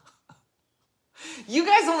 You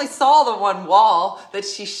guys only saw the one wall that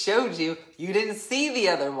she showed you. You didn't see the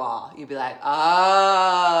other wall. You'd be like,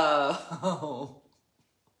 oh.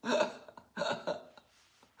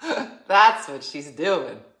 That's what she's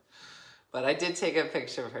doing. But I did take a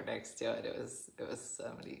picture of her next to it. It was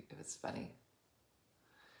funny.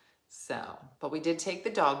 So, but we did take the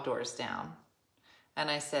dog doors down. And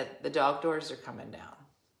I said, the dog doors are coming down.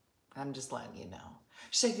 I'm just letting you know.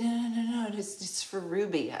 She's like, no, it's for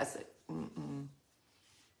Ruby. I said,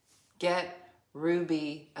 get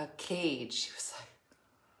Ruby a cage. She was like,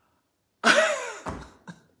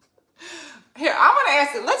 here, I'm going to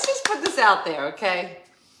ask it. Let's just put this out there, okay?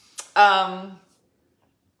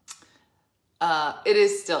 It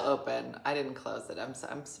is still open. I didn't close it.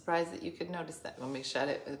 I'm surprised that you could notice that. Want me to shut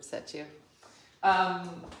it? Upset you?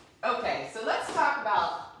 Okay, so let's talk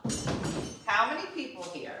about how many people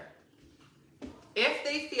here, if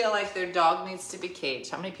they feel like their dog needs to be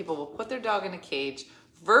caged, how many people will put their dog in a cage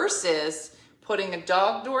versus putting a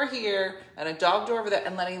dog door here and a dog door over there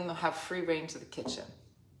and letting them have free reign to the kitchen.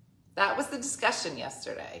 That was the discussion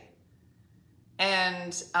yesterday.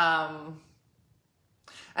 And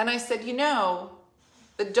I said,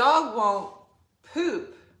 the dog won't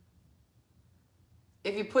poop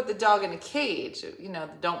if you put the dog in a cage. The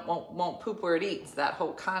dog won't poop where it eats, that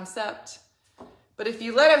whole concept. But if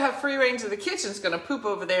you let it have free reign to the kitchen, it's going to poop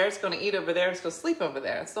over there, it's going to eat over there, it's going to sleep over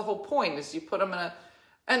there. That's the whole point, is you put them in a...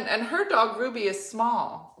 And her dog, Ruby, is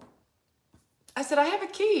small. I said, I have a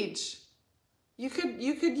cage. You could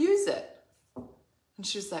use it. And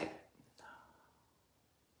she was like, no,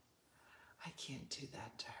 I can't do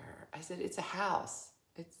that to her. I said, it's a house.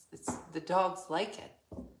 It's the dogs like it.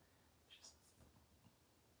 I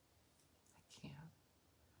can't.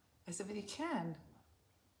 I said, but you can.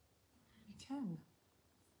 You can.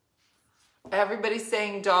 Everybody's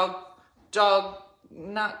saying dog,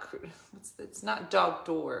 it's not dog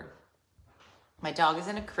door. My dog is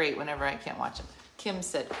in a crate whenever I can't watch him. Kim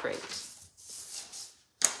said crate.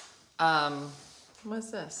 What's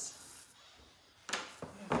this?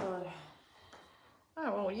 Fill it out.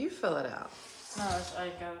 Oh, well, you fill it out. No, I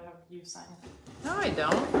gotta have you sign it. No, I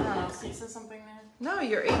don't. I don't know. See, it says something there. No,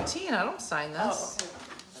 you're 18. I don't sign this. Oh,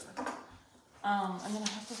 okay. And then I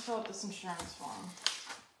have to fill out this insurance form.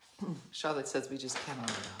 Charlotte says we just kennel our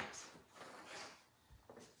dogs.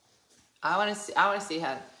 I want to see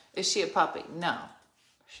how. Is she a puppy? No.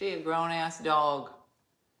 She a grown-ass dog.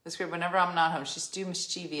 This great. Whenever I'm not home, she's too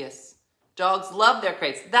mischievous. Dogs love their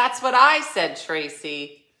crates. That's what I said,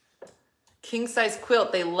 Tracy. King-size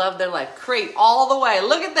quilt. They love their life. Crate all the way.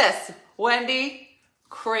 Look at this, Wendy.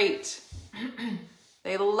 Crate.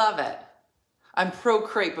 They love it. I'm pro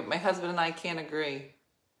crate, but my husband and I can't agree.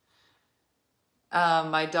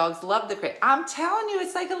 My dogs love the crate. I'm telling you,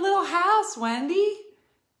 it's like a little house, Wendy.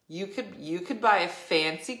 You could buy a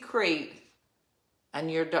fancy crate,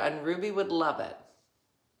 and Ruby would love it.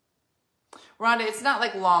 Rhonda, it's not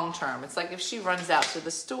like long term. It's like if she runs out to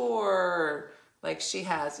the store, like she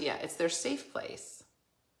has, it's their safe place.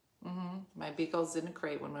 My Beagle's in a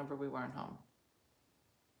crate whenever we weren't home.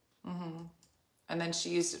 And then she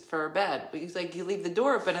used it for her bed. But it's like you leave the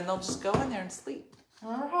door open and they'll just go in there and sleep.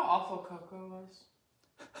 Remember how awful Coco was?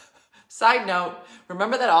 Side note,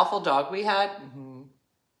 remember that awful dog we had?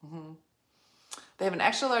 They have an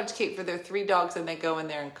extra large cage for their 3 dogs and they go in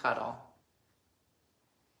there and cuddle.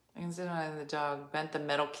 I can sit on the dog bent the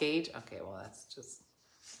metal cage. Okay, well, that's just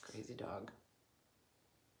a crazy dog.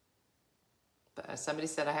 But somebody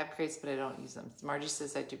said I have crates, but I don't use them. Margie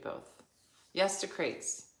says I do both. Yes to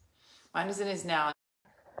crates. Mine is in his now.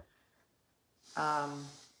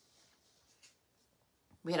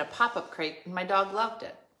 We had a pop-up crate, and my dog loved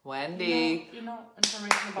it. Wendy. You know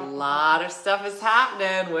information about... A lot of stuff is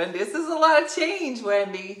happening, Wendy. This is a lot of change,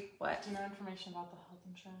 Wendy. What? Do you know information about the health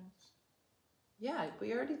insurance? Yeah,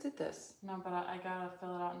 we already did this. No, but I gotta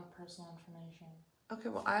fill it out in personal information. Okay,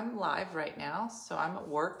 well, I'm live right now, so I'm at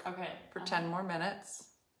work for 10 more minutes.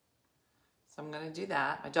 So I'm going to do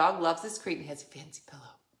that. My dog loves this crate and he has a fancy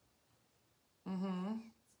pillow.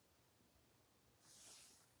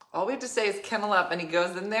 All we have to say is kennel up and he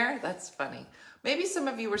goes in there. That's funny. Maybe some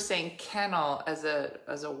of you were saying kennel as a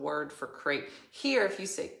word for crate. Here, if you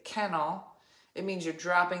say kennel, it means you're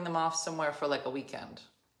dropping them off somewhere for like a weekend.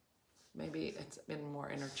 Maybe it's been more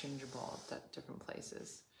interchangeable at different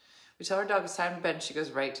places. We tell our dog it's time to bed and she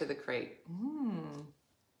goes right to the crate.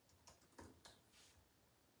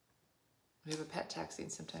 We have a pet taxi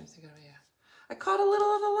and sometimes they go, yeah. I caught a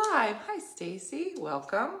little of the live. Hi, Stacy.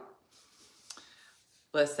 Welcome.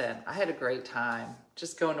 Listen, I had a great time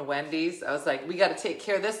just going to Wendy's. I was like, we got to take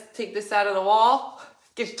care of this. Take this out of the wall.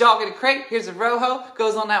 Get your dog in a crate. Here's a Roho.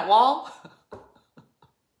 Goes on that wall.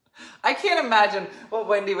 I can't imagine what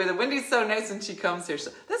Wendy would. Wendy's so nice when she comes here. This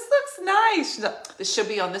looks nice. This should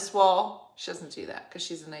be on this wall. She doesn't do that because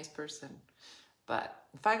she's a nice person. But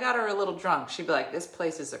if I got her a little drunk, she'd be like, this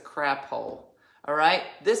place is a crap hole. All right?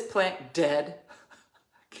 This plant dead.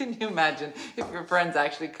 Can you imagine if your friends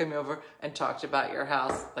actually came over and talked about your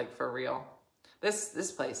house, like for real?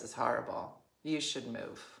 This place is horrible. You should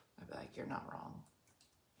move. I'd be like, you're not wrong.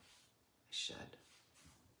 I should.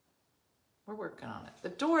 We're working on it. The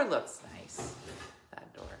door looks nice.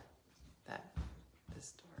 That door.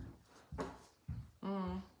 This door.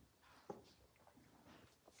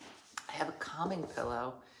 I have a calming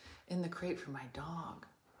pillow in the crate for my dog.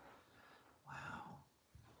 Wow.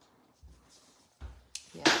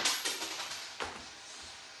 Yeah.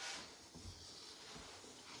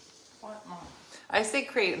 What, Mom? I say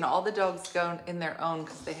crate, and all the dogs go in their own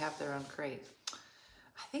because they have their own crate.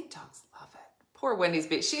 I think dogs love it. Poor Wendy's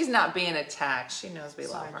she's not being attacked. She knows we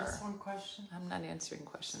love her. Just one question. I'm not answering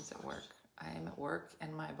questions at work. I am at work,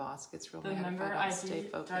 and my boss gets real The mad if member I don't ID, stay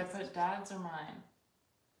focused. do I put Dad's or mine?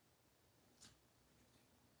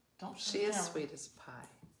 Don't She is sweet as pie.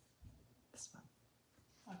 This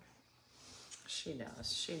one. Okay. She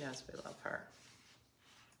knows. She knows we love her.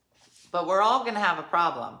 But we're all going to have a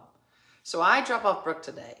problem. So I drop off Brooke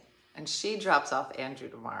today, and she drops off Andrew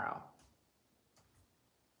tomorrow.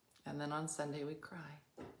 And then on Sunday, we cry.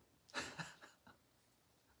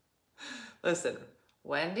 Listen,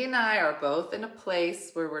 Wendy and I are both in a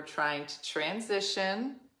place where we're trying to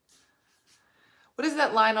transition. What is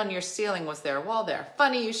that line on your ceiling? Was there a wall there?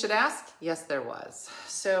 Funny you should ask. Yes, there was.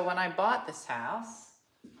 So when I bought this house,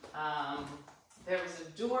 there was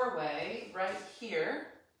a doorway right here.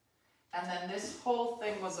 And then this whole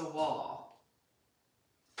thing was a wall.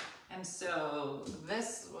 And so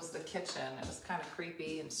this was the kitchen. It was kind of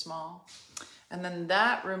creepy and small. And then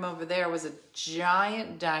that room over there was a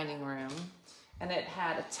giant dining room. And it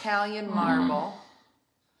had Italian marble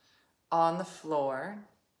on the floor.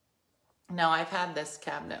 Now, I've had this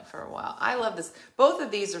cabinet for a while. I love this. Both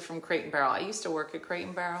of these are from Crate & Barrel. I used to work at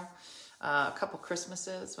Crate & Barrel a couple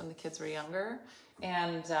Christmases when the kids were younger.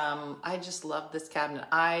 And I just love this cabinet.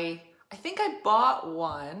 I think I bought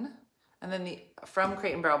one and then from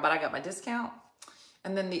Crate & Barrel, but I got my discount.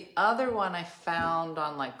 And then the other one I found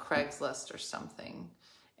on like Craigslist or something.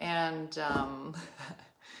 And I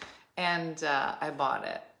bought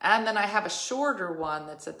it. And then I have a shorter one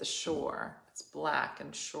that's at the shore. It's black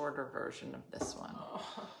and shorter version of this one.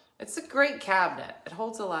 Oh. It's a great cabinet. It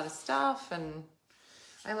holds a lot of stuff, and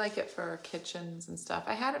I like it for kitchens and stuff.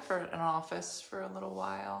 I had it for an office for a little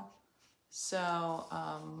while. So,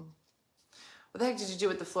 what the heck did you do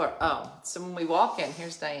with the floor? Oh, so when we walk in,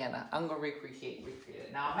 here's Diana. I'm going to recreate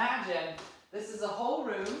it. Now imagine this is a whole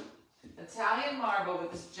room, Italian marble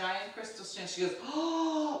with this giant crystal stand. She goes,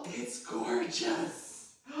 oh, it's gorgeous.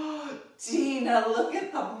 Dina, look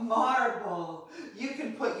at the marble. You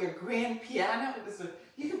can put your grand piano,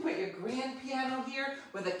 you can put your grand piano here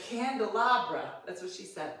with a candelabra. That's what she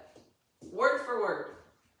said. Word for word.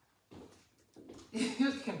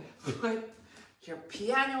 You can put your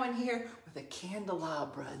piano in here with a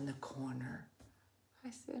candelabra in the corner.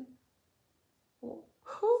 I said, well,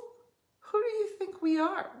 who do you think we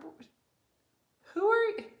are? Who are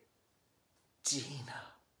you? Dina.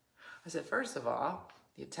 I said, first of all,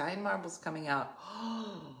 the Italian marble's coming out.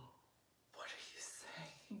 Oh, what are you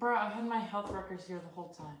saying? Bro, I had my health records here the whole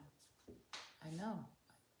time. I know.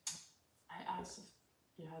 I asked if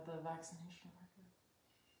you had the vaccination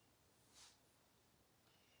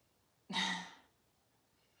record.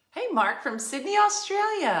 Hey, Mark from Sydney,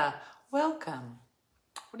 Australia. Welcome.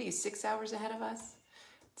 What are you, 6 hours ahead of us?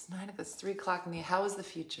 It's 9 o'clock, it's 3 o'clock in the, how is the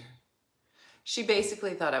future? She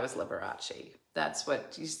basically thought I was Liberace. That's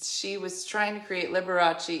what, she was trying to create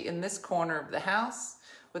Liberace in this corner of the house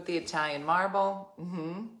with the Italian marble.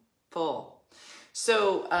 Full.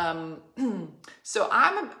 So, I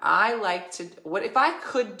like to, if I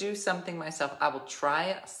could do something myself, I will try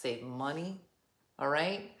it. I'll save money. All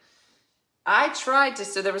right. I tried to,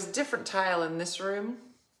 so there was a different tile in this room.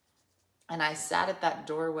 And I sat at that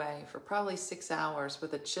doorway for probably 6 hours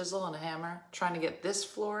with a chisel and a hammer trying to get this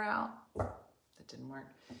floor out. That didn't work.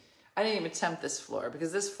 I didn't even attempt this floor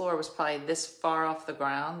because this floor was probably this far off the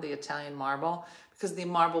ground, the Italian marble, because the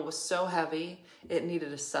marble was so heavy, it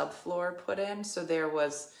needed a subfloor put in. So there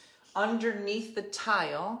was, underneath the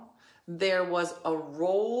tile, there was a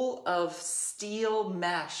roll of steel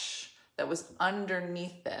mesh that was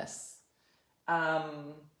underneath this.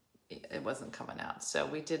 It wasn't coming out. So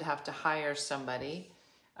we did have to hire somebody.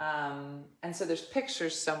 And so there's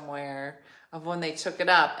pictures somewhere of when they took it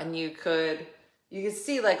up, and you could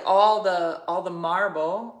see like all the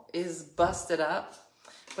marble is busted up,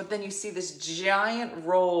 but then you see this giant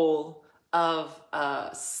roll of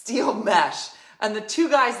steel mesh. And the two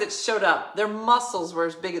guys that showed up, their muscles were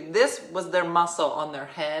as big. This was their muscle on their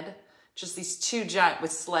head. Just these two giant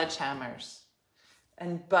with sledgehammers.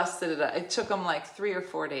 and busted it up. It took them like 3 or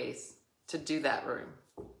 4 days to do that room.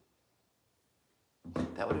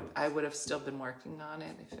 I would have still been working on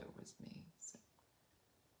it if it was me. So,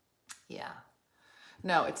 yeah.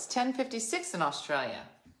 No, it's 10:56 in Australia.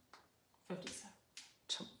 57.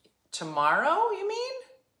 Tomorrow, you mean?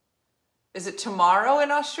 Is it tomorrow in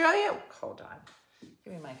Australia? Hold on.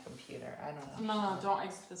 Give me my computer. I don't know. No, don't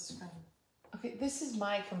exit the screen. Okay, this is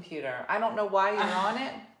my computer. I don't know why you're on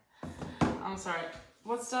it. I'm sorry.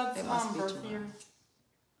 What's Dad's It must be birth tomorrow. year?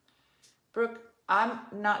 Brooke, I'm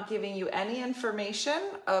not giving you any information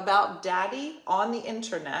about Daddy on the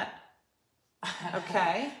internet.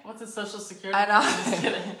 Okay? What's his social security? And I- Just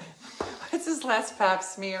kidding. What's his last pap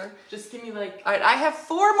smear? Just give me like. All right, I have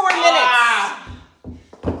 4 more minutes.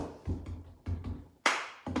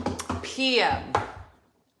 PM.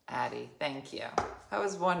 Addie, thank you. I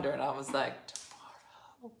was wondering, I was like,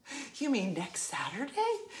 tomorrow? You mean next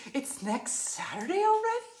Saturday? It's next Saturday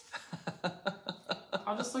already?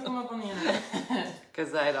 I'll just look him up on the internet.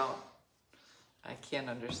 Because I can't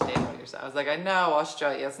understand what you're saying. I was like, I know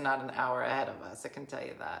Australia's not an hour ahead of us. I can tell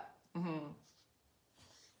you that.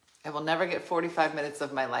 I will never get 45 minutes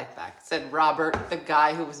of my life back, said Robert, the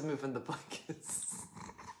guy who was moving the blankets.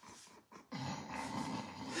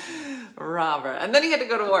 Robert. And then he had to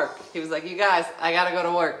go to work. He was like, you guys, I got to go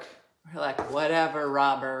to work. We're like, whatever,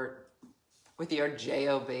 Robert, with your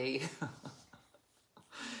J-O-B.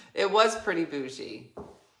 It was pretty bougie.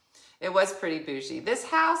 It was pretty bougie. This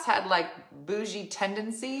house had like bougie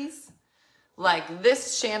tendencies. Like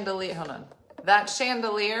this chandelier, hold on. That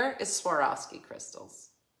chandelier is Swarovski crystals.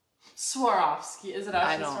 Swarovski. Is it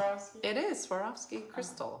actually Swarovski? It is Swarovski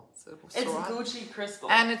crystal. It's Gucci crystal.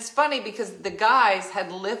 And it's funny because the guys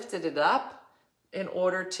had lifted it up in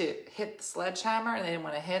order to hit the sledgehammer and they didn't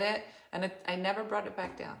want to hit it. And I never brought it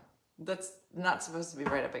back down. That's not supposed to be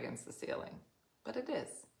right up against the ceiling, but it is.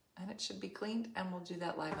 And it should be cleaned, and we'll do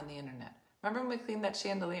that live on the internet. Remember when we cleaned that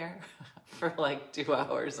chandelier for like 2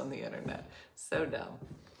 hours on the internet? So dumb.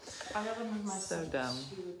 I gotta move my So dumb.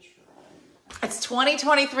 to It's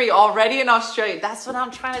 2023 already in Australia. That's what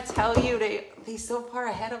I'm trying to tell you. They're so far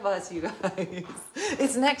ahead of us, you guys.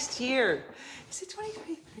 It's next year. Is it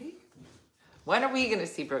 2023? When are we going to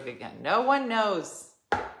see Brooke again? No one knows.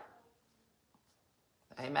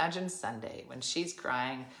 I imagine Sunday when she's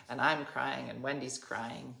crying and I'm crying and Wendy's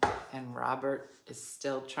crying and Robert is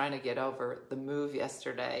still trying to get over the move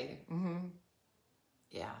yesterday.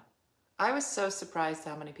 Yeah. I was so surprised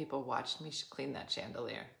how many people watched me clean that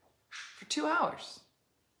chandelier for 2 hours.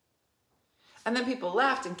 And then people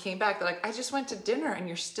left and came back. They're like, I just went to dinner and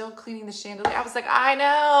you're still cleaning the chandelier. I was like, I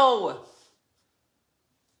know.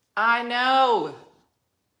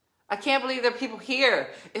 I can't believe there are people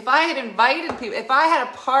here. If I had invited people, if I had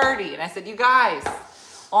a party and I said, you guys,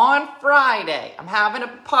 on Friday, I'm having a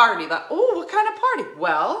party. Like, oh, what kind of party?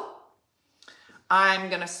 Well, I'm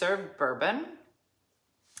going to serve bourbon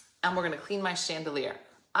and we're going to clean my chandelier.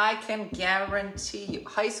 I can guarantee you,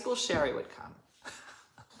 high school Sherry would come.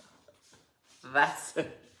 That's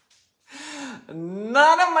it.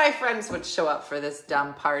 None of my friends would show up for this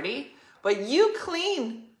dumb party, but you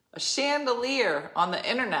clean a chandelier on the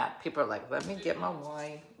internet. People are like, let me get my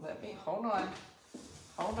wine. Hold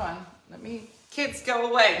on. Kids, go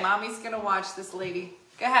away. Mommy's going to watch this lady.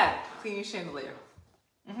 Go ahead, clean your chandelier.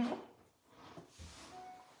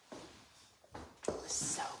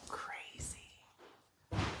 So crazy.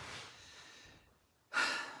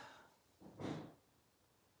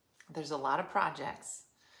 There's a lot of projects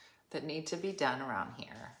that need to be done around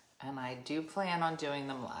here, and I do plan on doing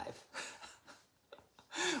them live.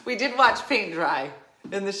 We did watch paint dry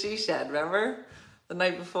in the she shed, remember? The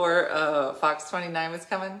night before Fox 29 was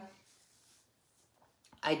coming.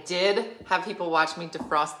 I did have people watch me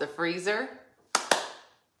defrost the freezer.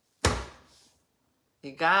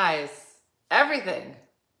 You guys, everything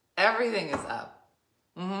is up.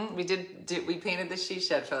 We painted the she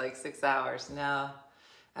shed for like 6 hours. No,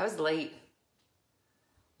 I was late.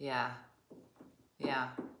 Yeah,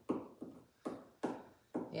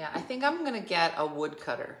 I think I'm gonna get a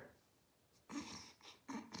woodcutter.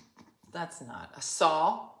 That's not a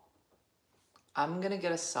saw. I'm gonna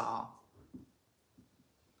get a saw.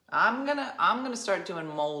 I'm gonna start doing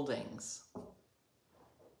moldings.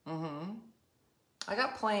 I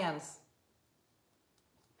got plans.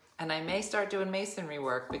 And I may start doing masonry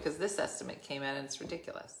work because this estimate came in and it's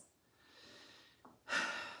ridiculous.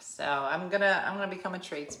 So I'm gonna become a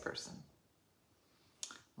tradesperson.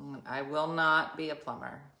 I will not be a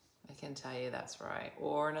plumber. I can tell you that's right.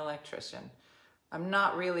 Or an electrician. I'm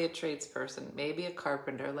not really a tradesperson. Maybe a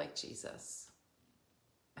carpenter like Jesus.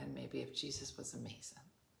 And maybe if Jesus was a mason.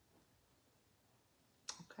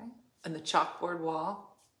 And the chalkboard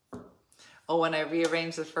wall. Oh, when I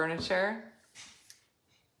rearrange the furniture.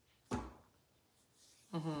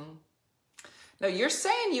 No, you're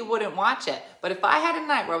saying you wouldn't watch it. But if I had a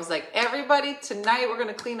night where I was like, everybody, tonight we're going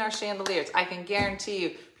to clean our chandeliers, I can guarantee you,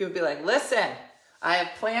 people would be like, listen, I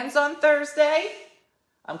have plans on Thursday.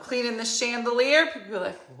 I'm cleaning the chandelier. People would be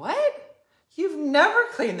like, what? You've never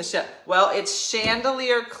cleaned the chandelier. Well, it's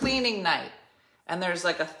chandelier cleaning night. And there's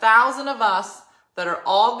like 1,000 of us that are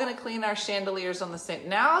all going to clean our chandeliers on the same.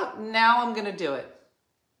 Now I'm going to do it.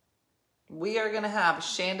 We are going to have a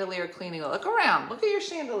chandelier cleaning. Look around. Look at your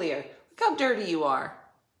chandelier. Look how dirty you are.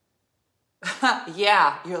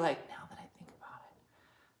 Yeah. You're like, now that I think about it,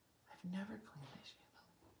 I've never cleaned my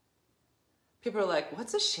chandelier. People are like,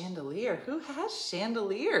 what's a chandelier? Who has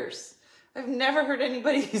chandeliers? I've never heard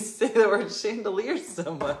anybody say the word chandelier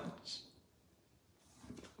so much.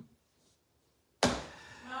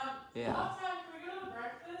 Yeah. What time can we go to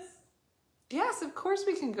breakfast? Yes, of course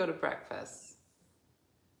we can go to breakfast.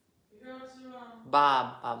 We go to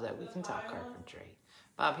Bob's like, we can talk Bible? carpentry.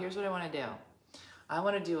 Bob, here's what I want to do. I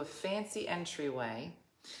want to do a fancy entryway,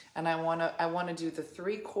 and I want to do the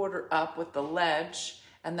 3/4 up with the ledge,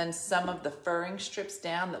 and then some of the furring strips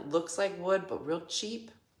down that looks like wood but real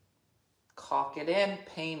cheap. Caulk it in,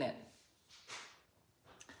 paint it,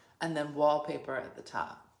 and then wallpaper at the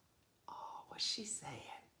top. Oh, what's she saying?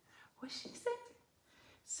 What's she saying?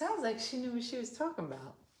 Sounds like she knew what she was talking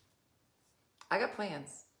about. I got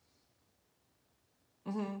plans.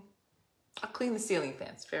 I'll clean the ceiling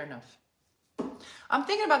fans. Fair enough. I'm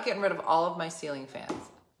thinking about getting rid of all of my ceiling fans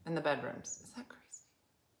in the bedrooms. Is that crazy?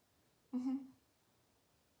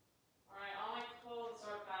 Alright, all my clothes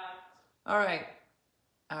are packed. All right.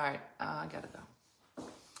 I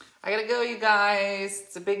gotta go, you guys.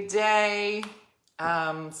 It's a big day.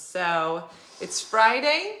 So it's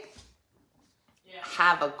Friday. Yeah.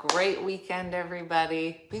 Have a great weekend,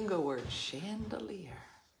 everybody. Bingo word, chandelier.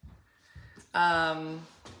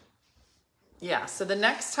 Yeah, so the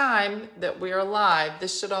next time that we're live,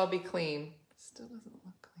 this should all be clean. Still doesn't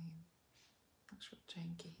look clean. Looks real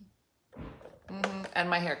janky. And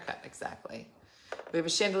my haircut, exactly. We have a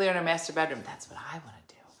chandelier in our master bedroom. That's what I want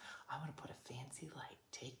to do. I want to put a fancy light.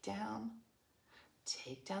 Take down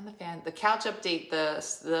the fan. The couch update,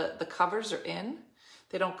 the covers are in.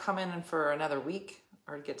 They don't come in for another week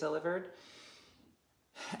or get delivered.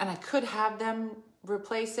 And I could have them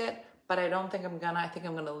replace it, but I don't think I'm gonna. I think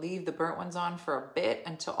I'm gonna leave the burnt ones on for a bit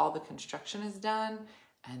until all the construction is done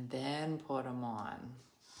and then put them on.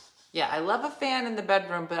 Yeah, I love a fan in the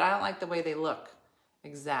bedroom, but I don't like the way they look.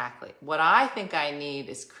 Exactly. What I think I need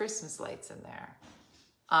is Christmas lights in there.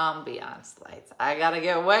 Ambiance lights. I gotta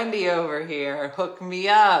get Wendy over here. Hook me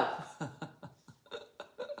up.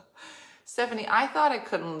 Stephanie, I thought I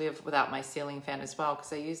couldn't live without my ceiling fan as well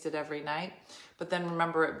because I used it every night. But then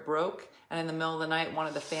remember it broke, and in the middle of the night, one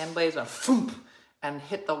of the fan blades went thump and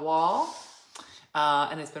hit the wall.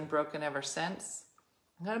 And it's been broken ever since.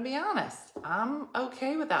 I'm gonna be honest. I'm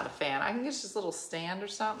okay without a fan. I can get just a little stand or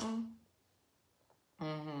something.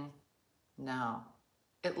 No.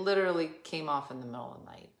 It literally came off in the middle of the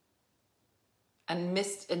night. And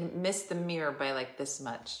missed the mirror by like this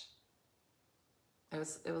much. It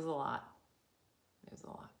was a lot. It was a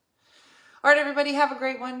lot. All right, everybody, have a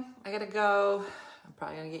great one. I gotta go. I'm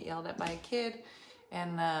probably gonna get yelled at by a kid.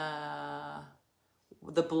 And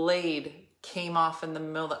the blade came off in the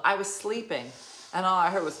middle. I was sleeping, and all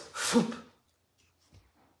I heard was whoop,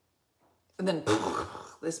 and then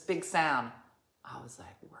this big sound. I was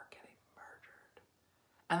like, we're getting murdered.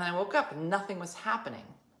 And then I woke up and nothing was happening.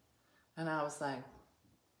 And I was like,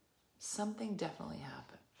 something definitely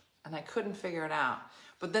happened. And I couldn't figure it out.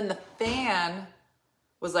 But then the fan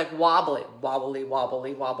was like wobbly,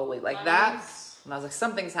 like that. And I was like,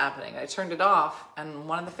 something's happening. I turned it off, and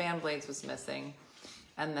one of the fan blades was missing.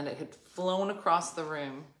 And then it had flown across the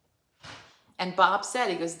room. And Bob said,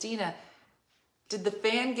 he goes, Dina, did the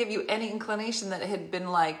fan give you any inclination that it had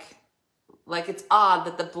been like it's odd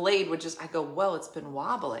that the blade would just, I go, well, it's been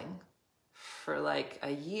wobbling for like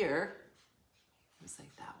a year. He was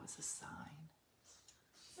like, that was a sign.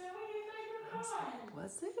 So we I was like,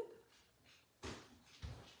 was it?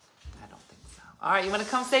 I don't think so. All right, you want to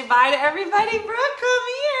come say bye to everybody? Brooke, come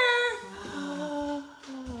here.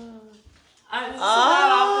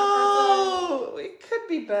 Oh, it could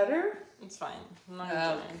be better. It's fine. I'm not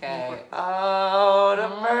gonna do it. Okay. Oh, the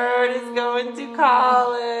bird is going to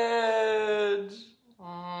college.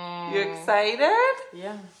 You excited?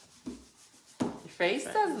 Yeah. Your face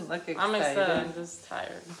doesn't look excited. I'm excited. I'm just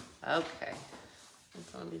tired. Okay. It's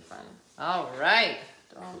gonna be fun. All right.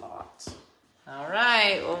 A lot. All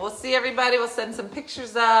right. Well, we'll see everybody. We'll send some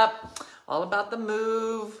pictures up. All about the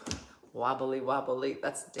move. Wobbly, wobbly.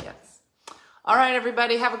 That's the dance. All right,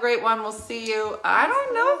 everybody. Have a great one. We'll see you. I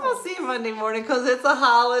don't know if we'll see you Monday morning because it's a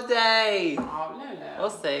holiday. Oh, no. We'll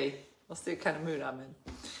see. We'll see what kind of mood I'm in.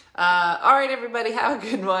 All right, everybody. Have a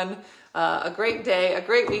good one. A great day, a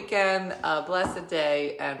great weekend, a blessed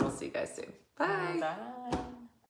day, and we'll see you guys soon. Bye. Bye.